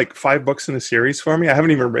redo like 5 books in a series for me? I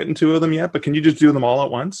haven't even written 2 of them yet, but can you just do them all at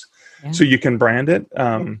once so you can brand it?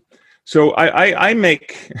 So I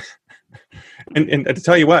make, and to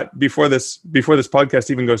tell you what, before this podcast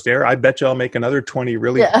even goes to air, I bet you I'll make another 20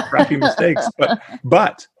 really crappy mistakes,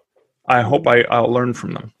 but I hope I'll learn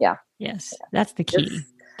from them. Yeah. Yes, that's the key.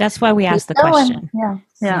 That's why we ask the question.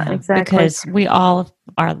 Yeah, exactly. Because we all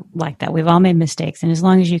are like that. We've all made mistakes. And as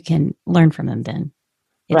long as you can learn from them, then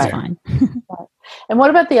it's fine. And what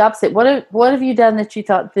about the opposite? What have you done that you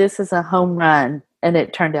thought this is a home run and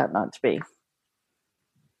it turned out not to be?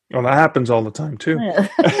 Well, that happens all the time too.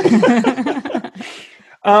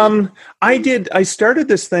 I started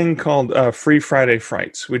this thing called Free Friday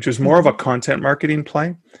Frights, which is more of a content marketing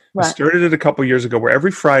play. I started it a couple years ago, where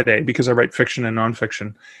every Friday, because I write fiction and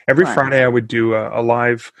nonfiction, every Friday I would do a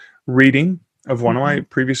live reading of one of my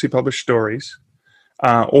previously published stories,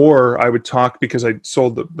 or I would talk, because I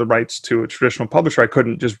sold the rights to a traditional publisher. I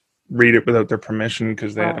couldn't just read it without their permission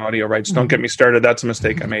because they had audio rights. Don't get me started. That's a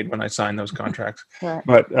mistake I made when I signed those contracts.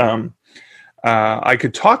 But I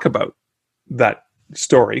could talk about that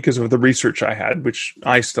story because of the research I had, which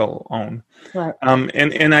I still own.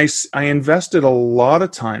 And I invested a lot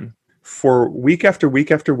of time for week after week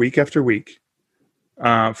after week after week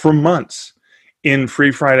for months in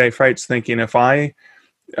Free Friday Frights, thinking if I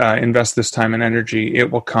invest this time and energy, it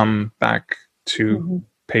will come back to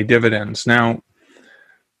pay dividends. Now,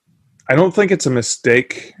 I don't think it's a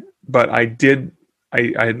mistake, but I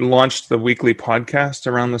had launched the weekly podcast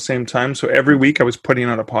around the same time. So every week I was putting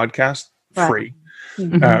out a podcast free.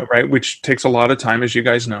 Which takes a lot of time, as you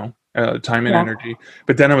guys know, time and energy.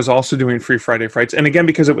 But then I was also doing Free Friday Frights. And again,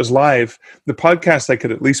 because it was live, the podcast I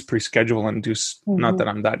could at least pre-schedule and do, not that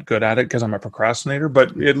I'm that good at it because I'm a procrastinator,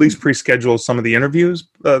 but at least pre-schedule some of the interviews,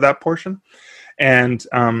 that portion. And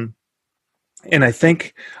I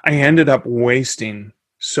think I ended up wasting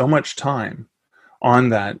so much time on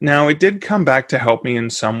that. Now, it did come back to help me in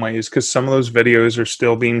some ways, because some of those videos are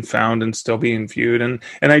still being found and still being viewed. And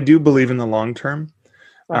I do believe in the long term.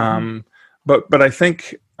 But I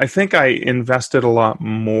think I invested a lot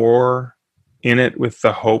more in it with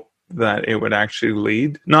the hope that it would actually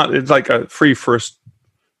lead. It's like a free first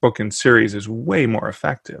book in series is way more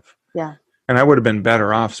effective. Yeah. And I would have been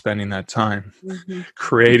better off spending that time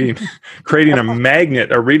creating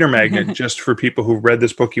a reader magnet just for people who read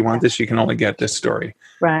this book. You want this, you can only get this story.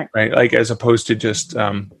 Right. Like, as opposed to just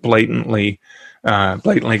blatantly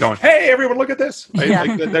going, hey, everyone, look at this. Right? Yeah.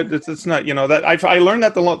 Like it's not, that I learned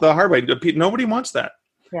that the hard way. Nobody wants that.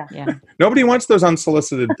 Yeah. Nobody wants those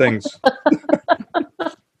unsolicited things.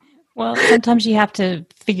 Well, sometimes you have to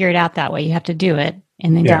figure it out that way. You have to do it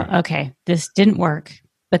and then go, okay, this didn't work,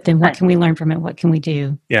 but then what can we learn from it? What can we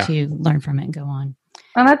do to learn from it and go on?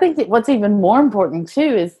 And I think that what's even more important too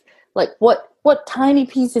is like what tiny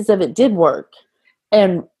pieces of it did work,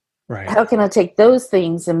 and how can I take those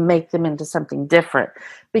things and make them into something different?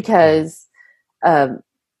 Because not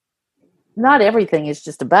everything is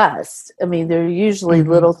just a bust. I mean, there are usually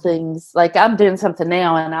little things. Like I'm doing something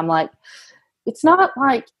now, and I'm like, it's not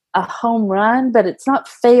like a home run, but it's not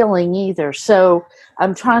failing either. So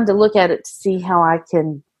I'm trying to look at it to see how I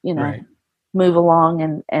can, move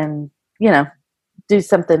along and do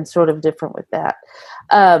something sort of different with that.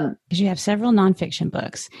 Because you have several nonfiction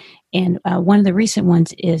books, and one of the recent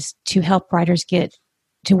ones is to help writers get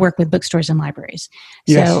to work with bookstores and libraries.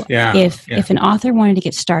 So if an author wanted to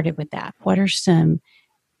get started with that, what are some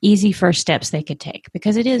easy first steps they could take?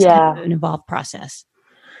 Because it is kind of an involved process.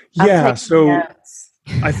 Yeah. So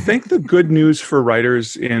I think the good news for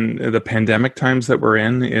writers in the pandemic times that we're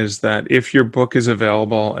in is that if your book is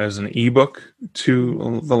available as an ebook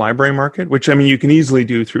to the library market, which I mean, you can easily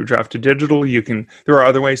do through Draft to Digital, there are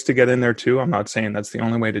other ways to get in there too. I'm not saying that's the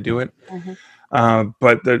only way to do it.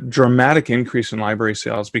 But the dramatic increase in library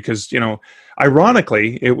sales, because,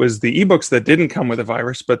 ironically, it was the ebooks that didn't come with a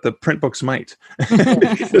virus, but the print books might.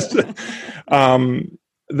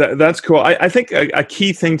 That's cool. I think a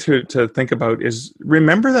key thing to think about is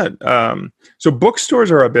remember that so bookstores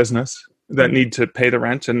are a business that need to pay the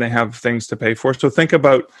rent and they have things to pay for. So think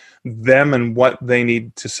about them and what they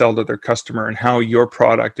need to sell to their customer and how your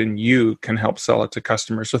product and you can help sell it to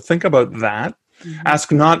customers. So think about that.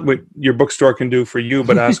 Ask not what your bookstore can do for you,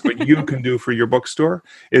 but ask what you can do for your bookstore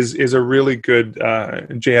is a really good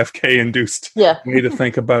JFK-induced way to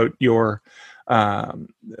think about your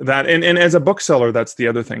that. And as a bookseller, that's the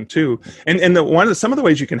other thing too. And some of the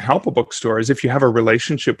ways you can help a bookstore is if you have a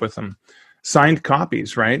relationship with them. Signed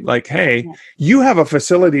copies, right? Like, hey, you have a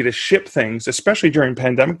facility to ship things, especially during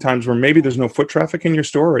pandemic times where maybe there's no foot traffic in your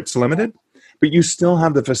store or it's limited, but you still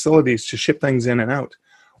have the facilities to ship things in and out.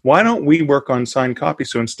 Why don't we work on signed copies?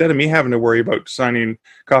 So instead of me having to worry about signing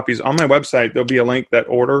copies on my website, there'll be a link that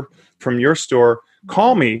order from your store.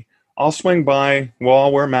 Call me. I'll swing by.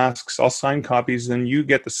 I'll wear masks. I'll sign copies. Then you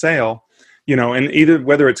get the sale. And either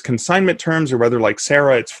whether it's consignment terms or whether like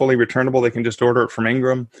Sarah, it's fully returnable, they can just order it from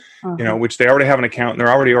Ingram, which they already have an account and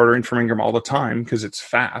they're already ordering from Ingram all the time because it's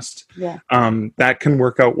fast. Yeah. That can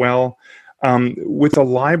work out well. With a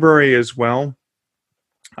library as well,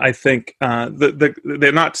 I think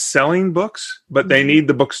they're not selling books, but they need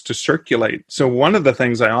the books to circulate. So one of the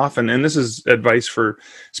things I often, and this is advice for,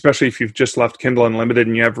 especially if you've just left Kindle Unlimited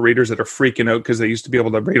and you have readers that are freaking out because they used to be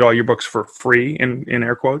able to read all your books for free, in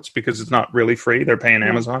air quotes, because it's not really free. They're paying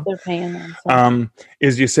Amazon. They're paying Amazon.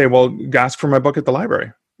 Is you say, well, ask for my book at the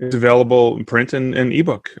library. It's available in print and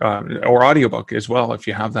ebook or audiobook as well if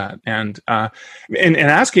you have that. And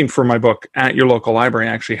asking for my book at your local library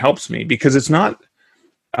actually helps me because it's not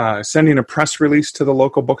sending a press release to the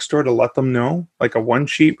local bookstore to let them know, like a one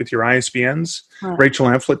sheet with your ISBNs. Right. Rachel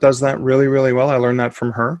Amphlett does that really, really well. I learned that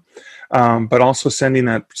from her. But also sending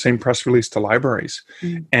that same press release to libraries.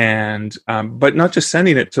 And but not just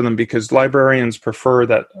sending it to them because librarians prefer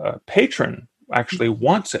that a patron actually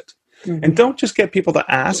wants it. And don't just get people to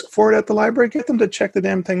ask for it at the library. Get them to check the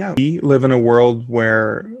damn thing out. We live in a world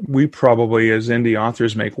where we probably, as indie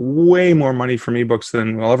authors, make way more money from ebooks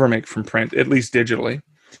than we'll ever make from print, at least digitally.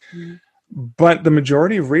 But the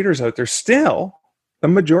majority of readers out there still, the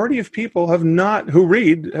majority of people have not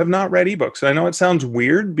read ebooks. And I know it sounds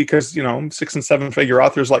weird because, 6 and 7 figure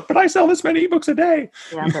authors like, but I sell this many ebooks a day.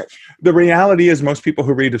 Yeah, but the reality is most people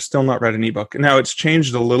who read have still not read an ebook. Now it's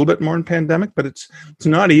changed a little bit more in pandemic, but it's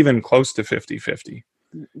not even close to 50-50.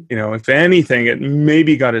 If anything, it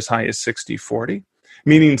maybe got as high as 60-40,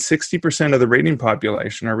 meaning 60% of the reading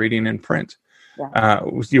population are reading in print. Yeah.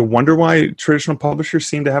 You wonder why traditional publishers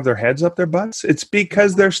seem to have their heads up their butts? It's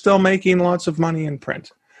because they're still making lots of money in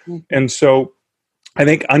print. And so I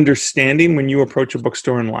think understanding when you approach a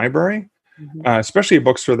bookstore and library, especially a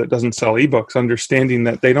bookstore that doesn't sell ebooks, understanding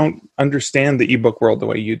that they don't understand the ebook world the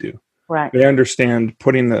way you do. Right. They understand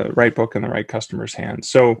putting the right book in the right customer's hands.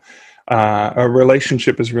 So a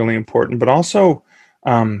relationship is really important, but also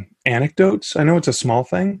anecdotes. I know it's a small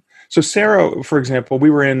thing. So Sarah, for example, we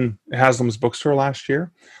were in Haslam's bookstore last year.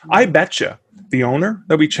 I betcha the owner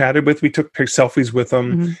that we chatted with, we took selfies with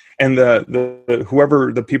them, and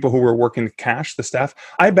the people who were working the cash, the staff,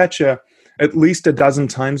 I betcha at least a dozen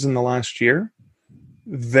times in the last year,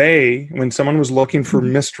 when someone was looking for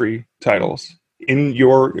mystery titles in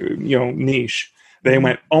your niche, they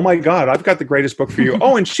went, "Oh my God, I've got the greatest book for you."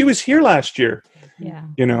 Oh, and she was here last year. Yeah.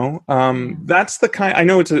 That's the kind. I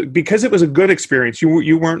know because it was a good experience.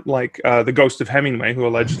 You weren't like the ghost of Hemingway, who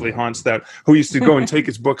allegedly haunts that, who used to go and take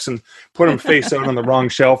his books and put them face out on the wrong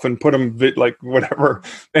shelf and put them like whatever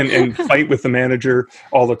and fight with the manager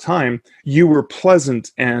all the time. You were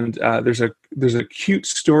pleasant, and there's a cute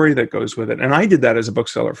story that goes with it. And I did that as a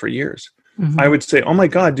bookseller for years. I would say, "Oh my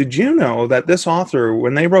God, did you know that this author,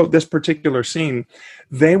 when they wrote this particular scene,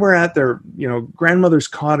 they were at their grandmother's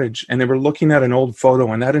cottage and they were looking at an old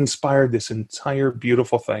photo, and that inspired this entire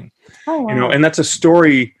beautiful thing." Oh, wow. And that's a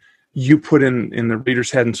story you put in the reader's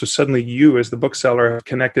head, and so suddenly you, as the bookseller, have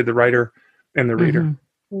connected the writer and the reader,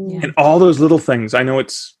 and all those little things. I know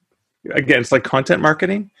it's like content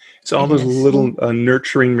marketing. It's all those little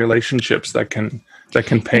nurturing relationships that can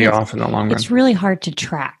pay off in the long run. It's really hard to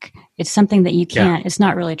track. It's something that you can't, it's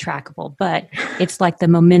not really trackable, but it's like the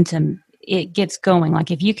momentum, it gets going. Like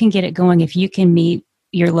if you can get it going, if you can meet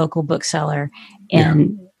your local bookseller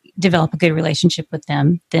and develop a good relationship with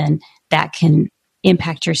them, then that can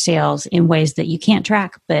impact your sales in ways that you can't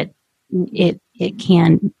track, but it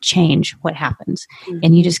can change what happens.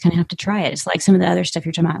 And you just kind of have to try it. It's like some of the other stuff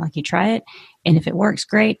you're talking about, like you try it, and if it works,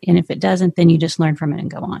 great. And if it doesn't, then you just learn from it and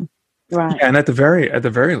go on. Right. Yeah, and at the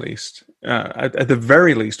very least,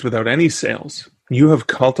 without any sales, you have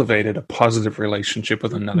cultivated a positive relationship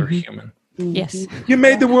with another human. Yes. You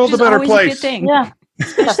made the world a better place. A good thing. Yeah.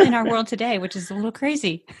 Especially in our world today, which is a little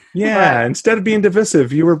crazy. Yeah. Right. Instead of being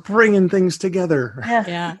divisive, you were bringing things together.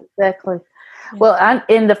 Yeah. Exactly. Yeah. Well,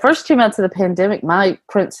 in the first 2 months of the pandemic, my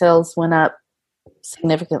print sales went up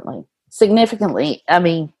significantly. I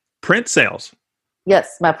mean, print sales.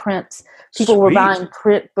 Yes, my prints. People were buying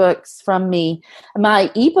print books from me. My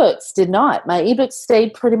ebooks did not. My ebooks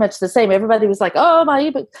stayed pretty much the same. Everybody was like, "Oh, my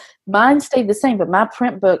ebook." Mine stayed the same, but my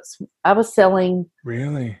print books, I was selling.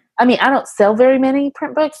 Really? I mean, I don't sell very many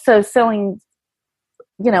print books, so selling,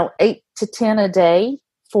 8 to 10 a day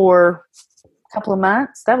for a couple of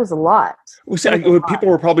months, that was a lot. Well, see, people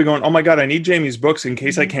were probably going, "Oh my God, I need Jamie's books in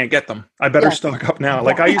case I can't get them. I better stock up now."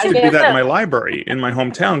 Like I used to do that in my library in my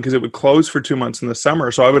hometown because it would close for 2 months in the summer.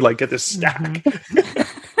 So I would get this stack.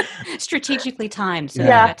 Strategically timed so you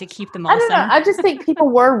got to keep them all. I don't know. I just think people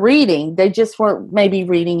were reading. They just weren't maybe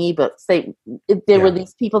reading ebooks. There were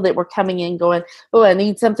these people that were coming in going, "Oh, I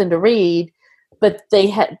need something to read," but they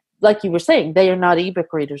had, like you were saying, they are not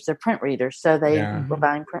ebook readers; they're print readers, so they were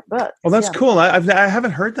buying print books. Well, that's cool. I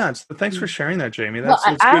haven't heard that. So thanks for sharing that, Jamie.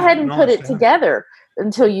 I hadn't put it together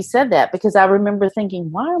until you said that, because I remember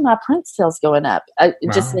thinking, "Why are my print sales going up?"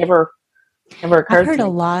 It just never occurred. I've heard a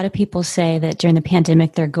lot of people say that during the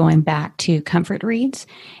pandemic they're going back to comfort reads,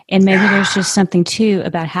 and maybe there's just something too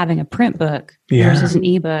about having a print book versus an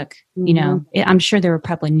ebook. I'm sure there were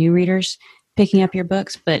probably new readers picking up your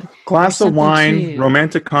books, but glass of wine,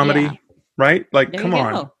 romantic comedy, right? Like, come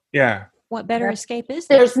on. Go. Yeah. What better escape is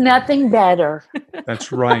there? There's nothing better.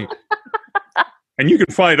 That's right. And you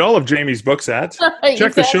can find all of Jamie's books at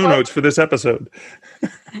check the show notes for this episode.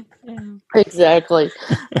 Exactly.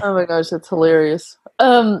 Oh my gosh, that's hilarious.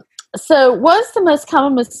 So what's the most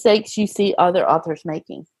common mistakes you see other authors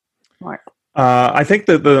making, Mark? I think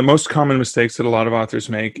that the most common mistakes that a lot of authors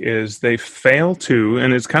make is they fail to,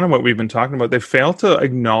 and it's kind of what we've been talking about, they fail to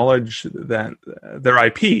acknowledge that their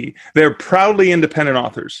IP. They're proudly independent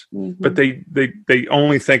authors, but they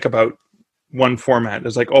only think about one format.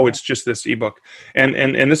 It's like, oh, it's just this ebook. And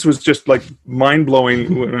this was just like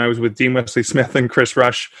mind-blowing when I was with Dean Wesley Smith and Chris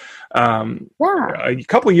Rush a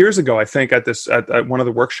couple of years ago, I think, at one of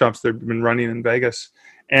the workshops they've been running in Vegas.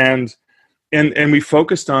 And we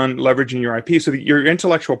focused on leveraging your IP. So that your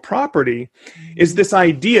intellectual property is this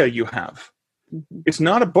idea you have. It's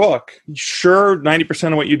not a book. Sure,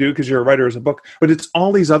 90% of what you do because you're a writer is a book, but it's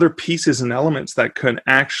all these other pieces and elements that could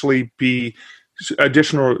actually be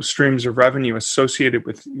additional streams of revenue associated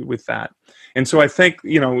with that. And so I think,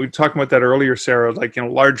 we were talking about that earlier, Sarah, like,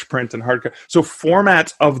 large print and hardcover. So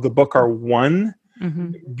formats of the book are one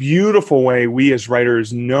beautiful way we as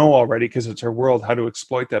writers know already, because it's our world, how to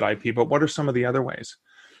exploit that IP. But what are some of the other ways?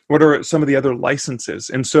 What are some of the other licenses?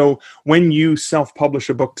 And so when you self-publish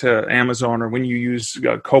a book to Amazon, or when you use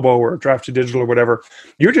Kobo or Draft2Digital or whatever,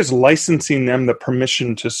 you're just licensing them the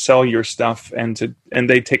permission to sell your stuff, and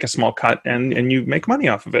they take a small cut, and you make money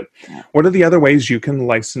off of it. Yeah. What are the other ways you can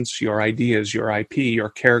license your ideas, your IP, your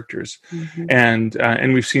characters? Mm-hmm.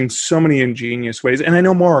 And we've seen so many ingenious ways, and I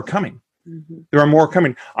know more are coming. Mm-hmm. There are more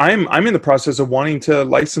coming. I'm in the process of wanting to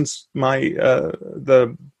license my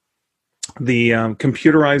the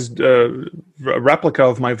computerized replica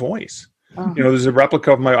of my voice. Uh-huh. There's a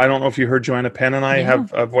replica of I don't know if you heard Joanna Penn and I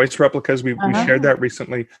have voice replicas. We shared that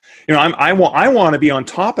recently. I want to be on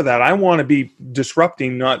top of that. I want to be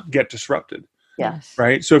disrupting, not get disrupted. Yes.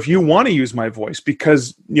 Right. So if you want to use my voice,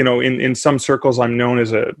 because, in some circles, I'm known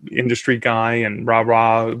as a industry guy and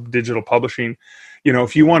rah digital publishing.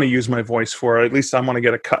 If you want to use my voice for it, at least I want to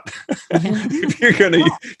get a cut. If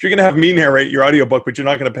you're gonna have me narrate your audiobook, but you're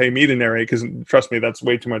not going to pay me to narrate, because trust me, that's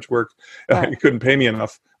way too much work. You couldn't pay me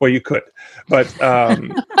enough. Well, you could, but I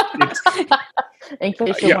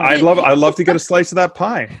love to get a slice of that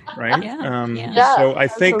pie, right? So I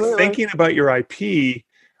think thinking about your IP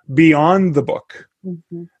beyond the book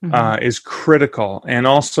is critical, and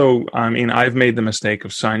also, I've made the mistake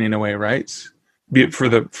of signing away rights. For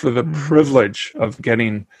the privilege of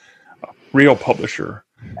getting a real publisher,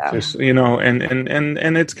 just, and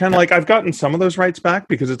it's kind of like I've gotten some of those rights back,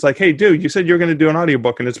 because it's like, hey, dude, you said you're going to do an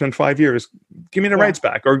audiobook and it's been 5 years. Give me the rights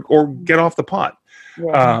back, or get off the pot.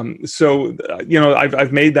 Yeah. So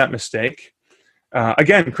I've made that mistake.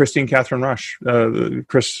 Again, Christine Catherine Rush, the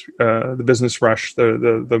Business Rush,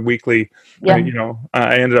 the weekly. I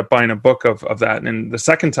ended up buying a book of that, and the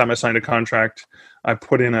second time I signed a contract, I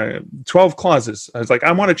put in 12 clauses. I was like,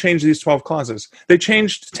 I want to change these 12 clauses. They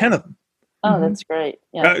changed 10 of them. Oh, that's great.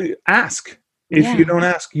 Yeah. Ask. If you don't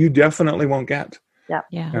ask, you definitely won't get. Yeah.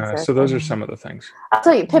 Exactly. So those are some of the things. I'll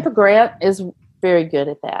tell you, Pippa Grant is very good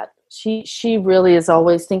at that. She really is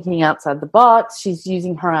always thinking outside the box. She's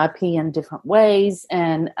using her IP in different ways.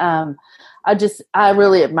 And I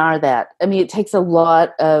really admire that. It takes a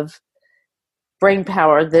lot of brain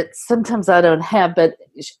power that sometimes I don't have, but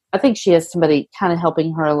I think she has somebody kind of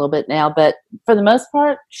helping her a little bit now. But for the most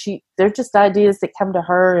part, they're just ideas that come to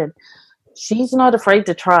her, and she's not afraid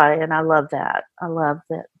to try. And I love that. I love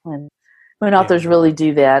that when authors really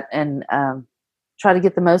do that and try to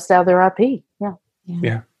get the most out of their IP.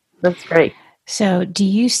 Yeah. That's great. So do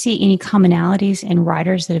you see any commonalities in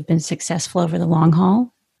writers that have been successful over the long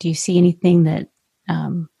haul? Do you see anything that...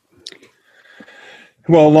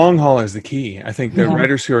 Well, long haul is the key. I think the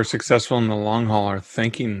writers who are successful in the long haul are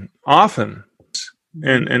thinking often.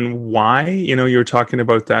 And why? You're talking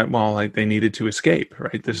about that. Well, like, they needed to escape,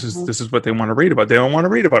 right? This is what they want to read about. They don't want to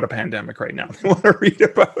read about a pandemic right now. They want to read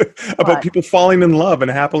about people falling in love and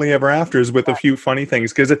happily ever afters with a few funny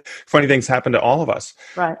things, because funny things happen to all of us.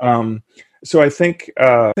 Right. So I think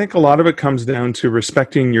a lot of it comes down to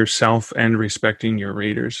respecting yourself and respecting your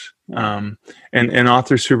readers, and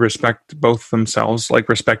authors who respect both themselves, like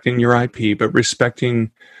respecting your IP, but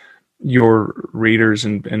respecting your readers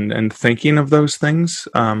and thinking of those things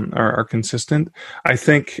are consistent. I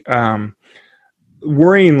think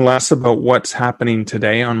worrying less about what's happening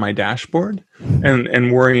today on my dashboard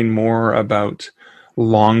and worrying more about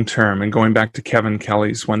long term, and going back to Kevin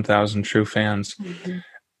Kelly's 1,000 True Fans. Mm-hmm.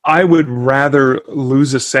 I would rather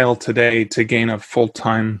lose a sale today to gain a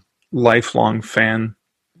full-time, lifelong fan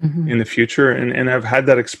in the future. And I've had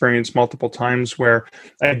that experience multiple times where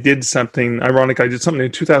I did something ironic. I did something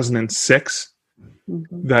in 2006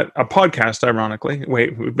 that a podcast, ironically,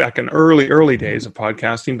 back in early days of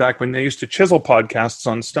podcasting, back when they used to chisel podcasts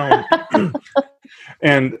on stone.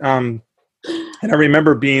 And I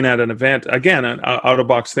remember being at an event, again, out of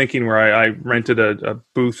box thinking, where I rented a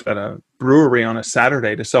booth at a brewery on a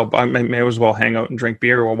Saturday to sell. I may as well hang out and drink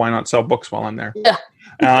beer. Well, why not sell books while I'm there? Yeah.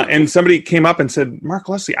 And somebody came up and said, Mark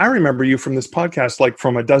Leslie, I remember you from this podcast, like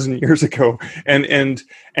from a dozen years ago. And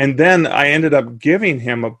then I ended up giving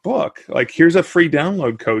him a book, like, here's a free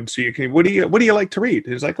download code. So you can, what do you like to read?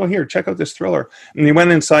 He's like, oh, here, check out this thriller. And he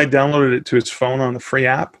went inside, downloaded it to his phone on the free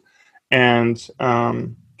app, and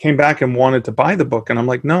came back and wanted to buy the book. And I'm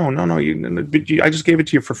like, no, I just gave it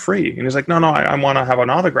to you for free. And he's like, no, I want to have an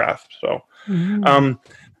autograph. So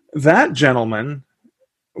that gentleman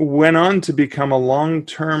went on to become a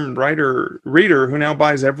long-term reader who now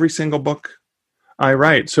buys every single book I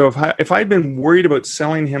write. So if I'd been worried about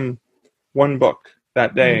selling him one book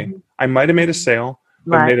that day, I might have made a sale,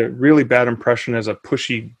 I made a really bad impression as a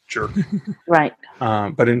pushy jerk. Right.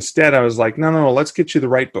 But instead, I was like, no, let's get you the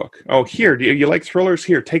right book. Oh, here, do you like thrillers?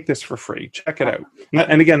 Here, take this for free. Check it out.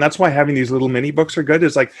 And again, that's why having these little mini books are good.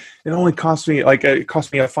 Is like, it only cost me a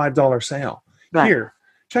 $5 sale. Right. Here,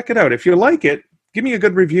 check it out. If you like it, give me a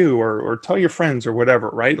good review or tell your friends or whatever,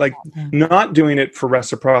 right? Like not doing it for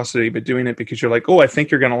reciprocity, but doing it because you're like, oh, I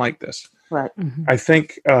think you're going to like this. Right. Mm-hmm. I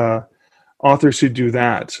think authors who do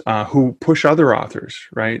that, who push other authors,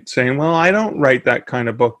 right? Saying, well, I don't write that kind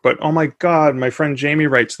of book, but oh my God, my friend Jamie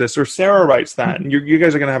writes this or Sarah writes that. And you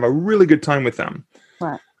guys are going to have a really good time with them.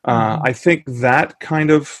 Right. I think that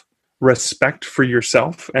kind of respect for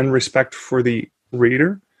yourself and respect for the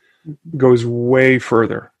reader goes way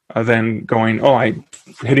further than going, oh, I'm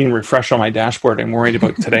hitting refresh on my dashboard and worried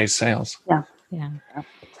about today's sales. Yeah.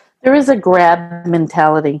 There is a grab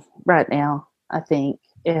mentality right now, I think.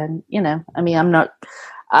 And,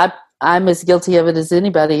 I'm as guilty of it as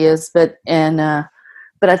anybody is, but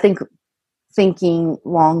I think thinking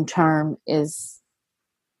long-term is,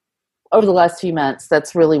 over the last few months,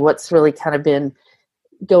 that's really what's really kind of been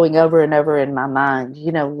going over and over in my mind,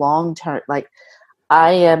 long-term, like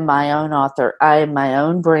I am my own author. I am my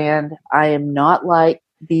own brand. I am not like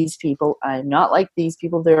these people. I am not like these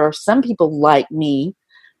people. There are some people like me,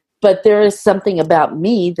 but there is something about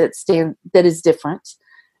me that is different.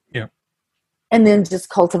 Yeah. And then just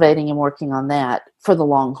cultivating and working on that for the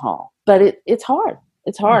long haul. But it's hard.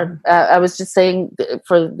 It's hard. I was just saying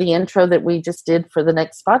for the intro that we just did for the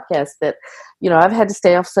next podcast that, I've had to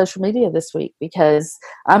stay off social media this week because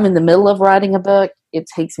I'm in the middle of writing a book. It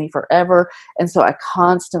takes me forever. And so I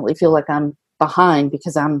constantly feel like I'm behind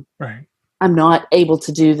because I'm not able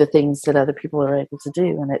to do the things that other people are able to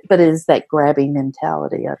do. But it is that grabbing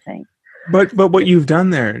mentality, I think. But what you've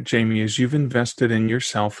done there, Jamie, is you've invested in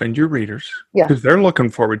yourself and your readers because they're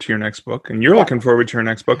looking forward to your next book and you're looking forward to your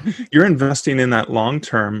next book. You're investing in that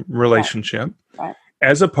long-term relationship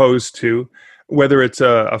as opposed to whether it's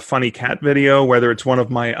a funny cat video, whether it's one of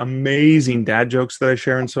my amazing dad jokes that I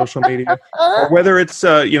share on social media, or whether it's,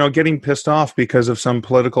 getting pissed off because of some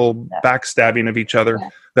political backstabbing of each other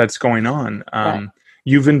that's going on.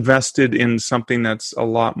 You've invested in something that's a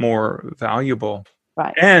lot more valuable.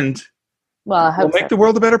 Right. And will make the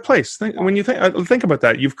world a better place. When you think about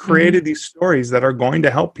that, you've created these stories that are going to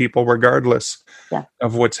help people regardless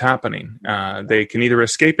of what's happening. They can either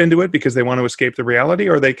escape into it because they want to escape the reality,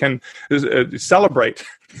 or they can celebrate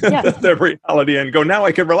the reality and go, now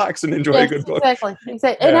I can relax and enjoy a good book. Exactly.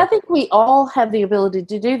 And I think we all have the ability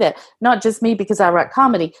to do that. Not just me because I write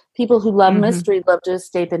comedy. People who love mystery love to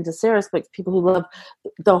escape into Sarah's books. People who love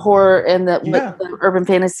the horror and the urban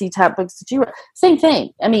fantasy type books that you write. Same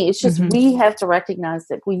thing. I mean, it's just we have to recognize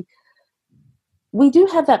that we do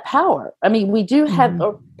have that power. I mean, we do have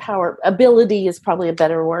power. Ability is probably a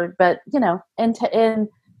better word, but and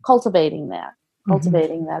cultivating that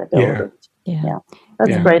ability. Yeah.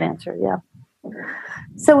 That's a great answer. Yeah.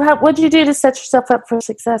 So, what did you do to set yourself up for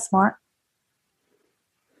success, Mark?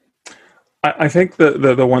 I think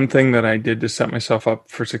the one thing that I did to set myself up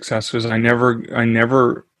for success was I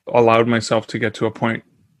never allowed myself to get to a point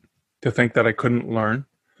to think that I couldn't learn.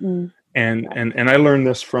 And I learned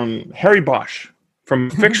this from Harry Bosch, from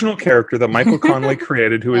a fictional character that Michael Connelly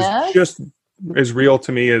created, who is just as real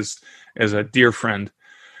to me as a dear friend,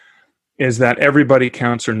 is that everybody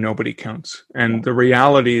counts or nobody counts. And the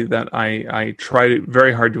reality that I try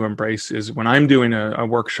very hard to embrace is when I'm doing a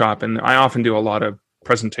workshop, and I often do a lot of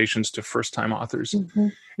presentations to first-time authors,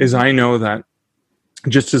 is I know that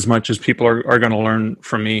just as much as people are going to learn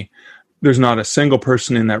from me, there's not a single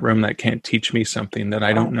person in that room that can't teach me something that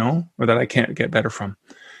I don't know or that I can't get better from.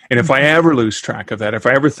 And if I ever lose track of that, if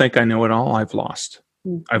I ever think I know it all, I've lost.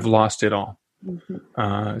 I've lost it all.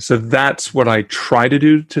 So that's what I try to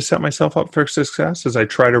do to set myself up for success, is I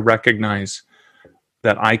try to recognize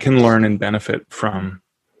that I can learn and benefit from,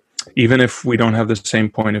 even if we don't have the same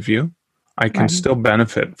point of view, I can still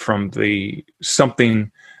benefit from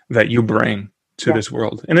something that you bring to this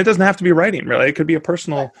world. And it doesn't have to be writing, really. It could be a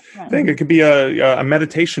personal thing. It could be a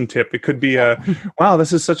meditation tip. It could be wow,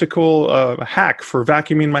 this is such a cool hack for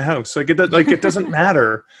vacuuming my house. It doesn't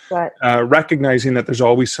matter. Recognizing that there's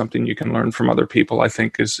always something you can learn from other people, I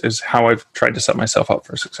think is how I've tried to set myself up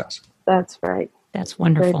for success. That's right. That's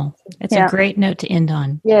wonderful. It's a great note to end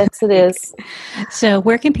on. Yes, it is. So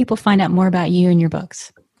where can people find out more about you and your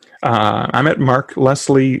books? I'm at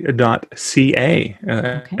markleslie.ca,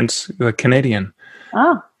 and the Canadian.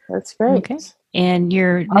 Oh, that's great. Okay. And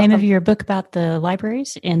your name of your book about the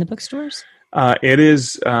libraries and the bookstores? It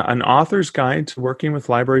is an author's guide to working with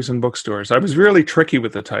libraries and bookstores. I was really tricky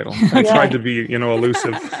with the title. I tried to be,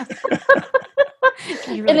 elusive.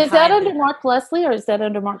 Really and is that under Mark Leslie or is that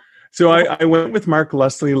under Mark? So I went with Mark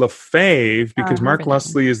Leslie Lefebvre because Mark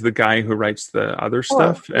Leslie is the guy who writes the other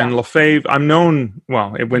stuff. And Lefebvre, I'm known,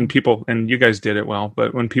 well, when people, and you guys did it well,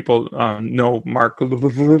 but when people know Mark,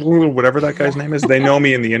 whatever that guy's name is, they know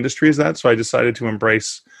me in the industry as that. So I decided to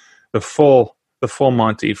embrace the full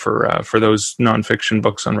Monty for those nonfiction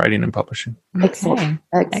books on writing and publishing. Okay.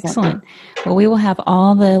 Excellent. Well, we will have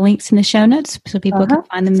all the links in the show notes so people can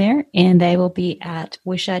find them there, and they will be at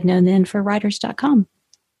wishidknownthenforwriters.com.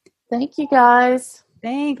 Thank you, guys.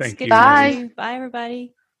 Thanks. Bye. Bye,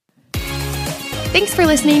 everybody. Thanks for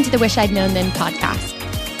listening to the Wish I'd Known Then podcast.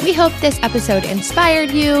 We hope this episode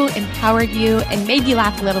inspired you, empowered you, and made you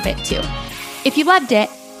laugh a little bit too. If you loved it,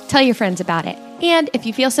 tell your friends about it. And if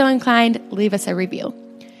you feel so inclined, leave us a review.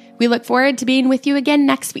 We look forward to being with you again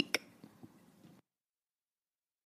next week.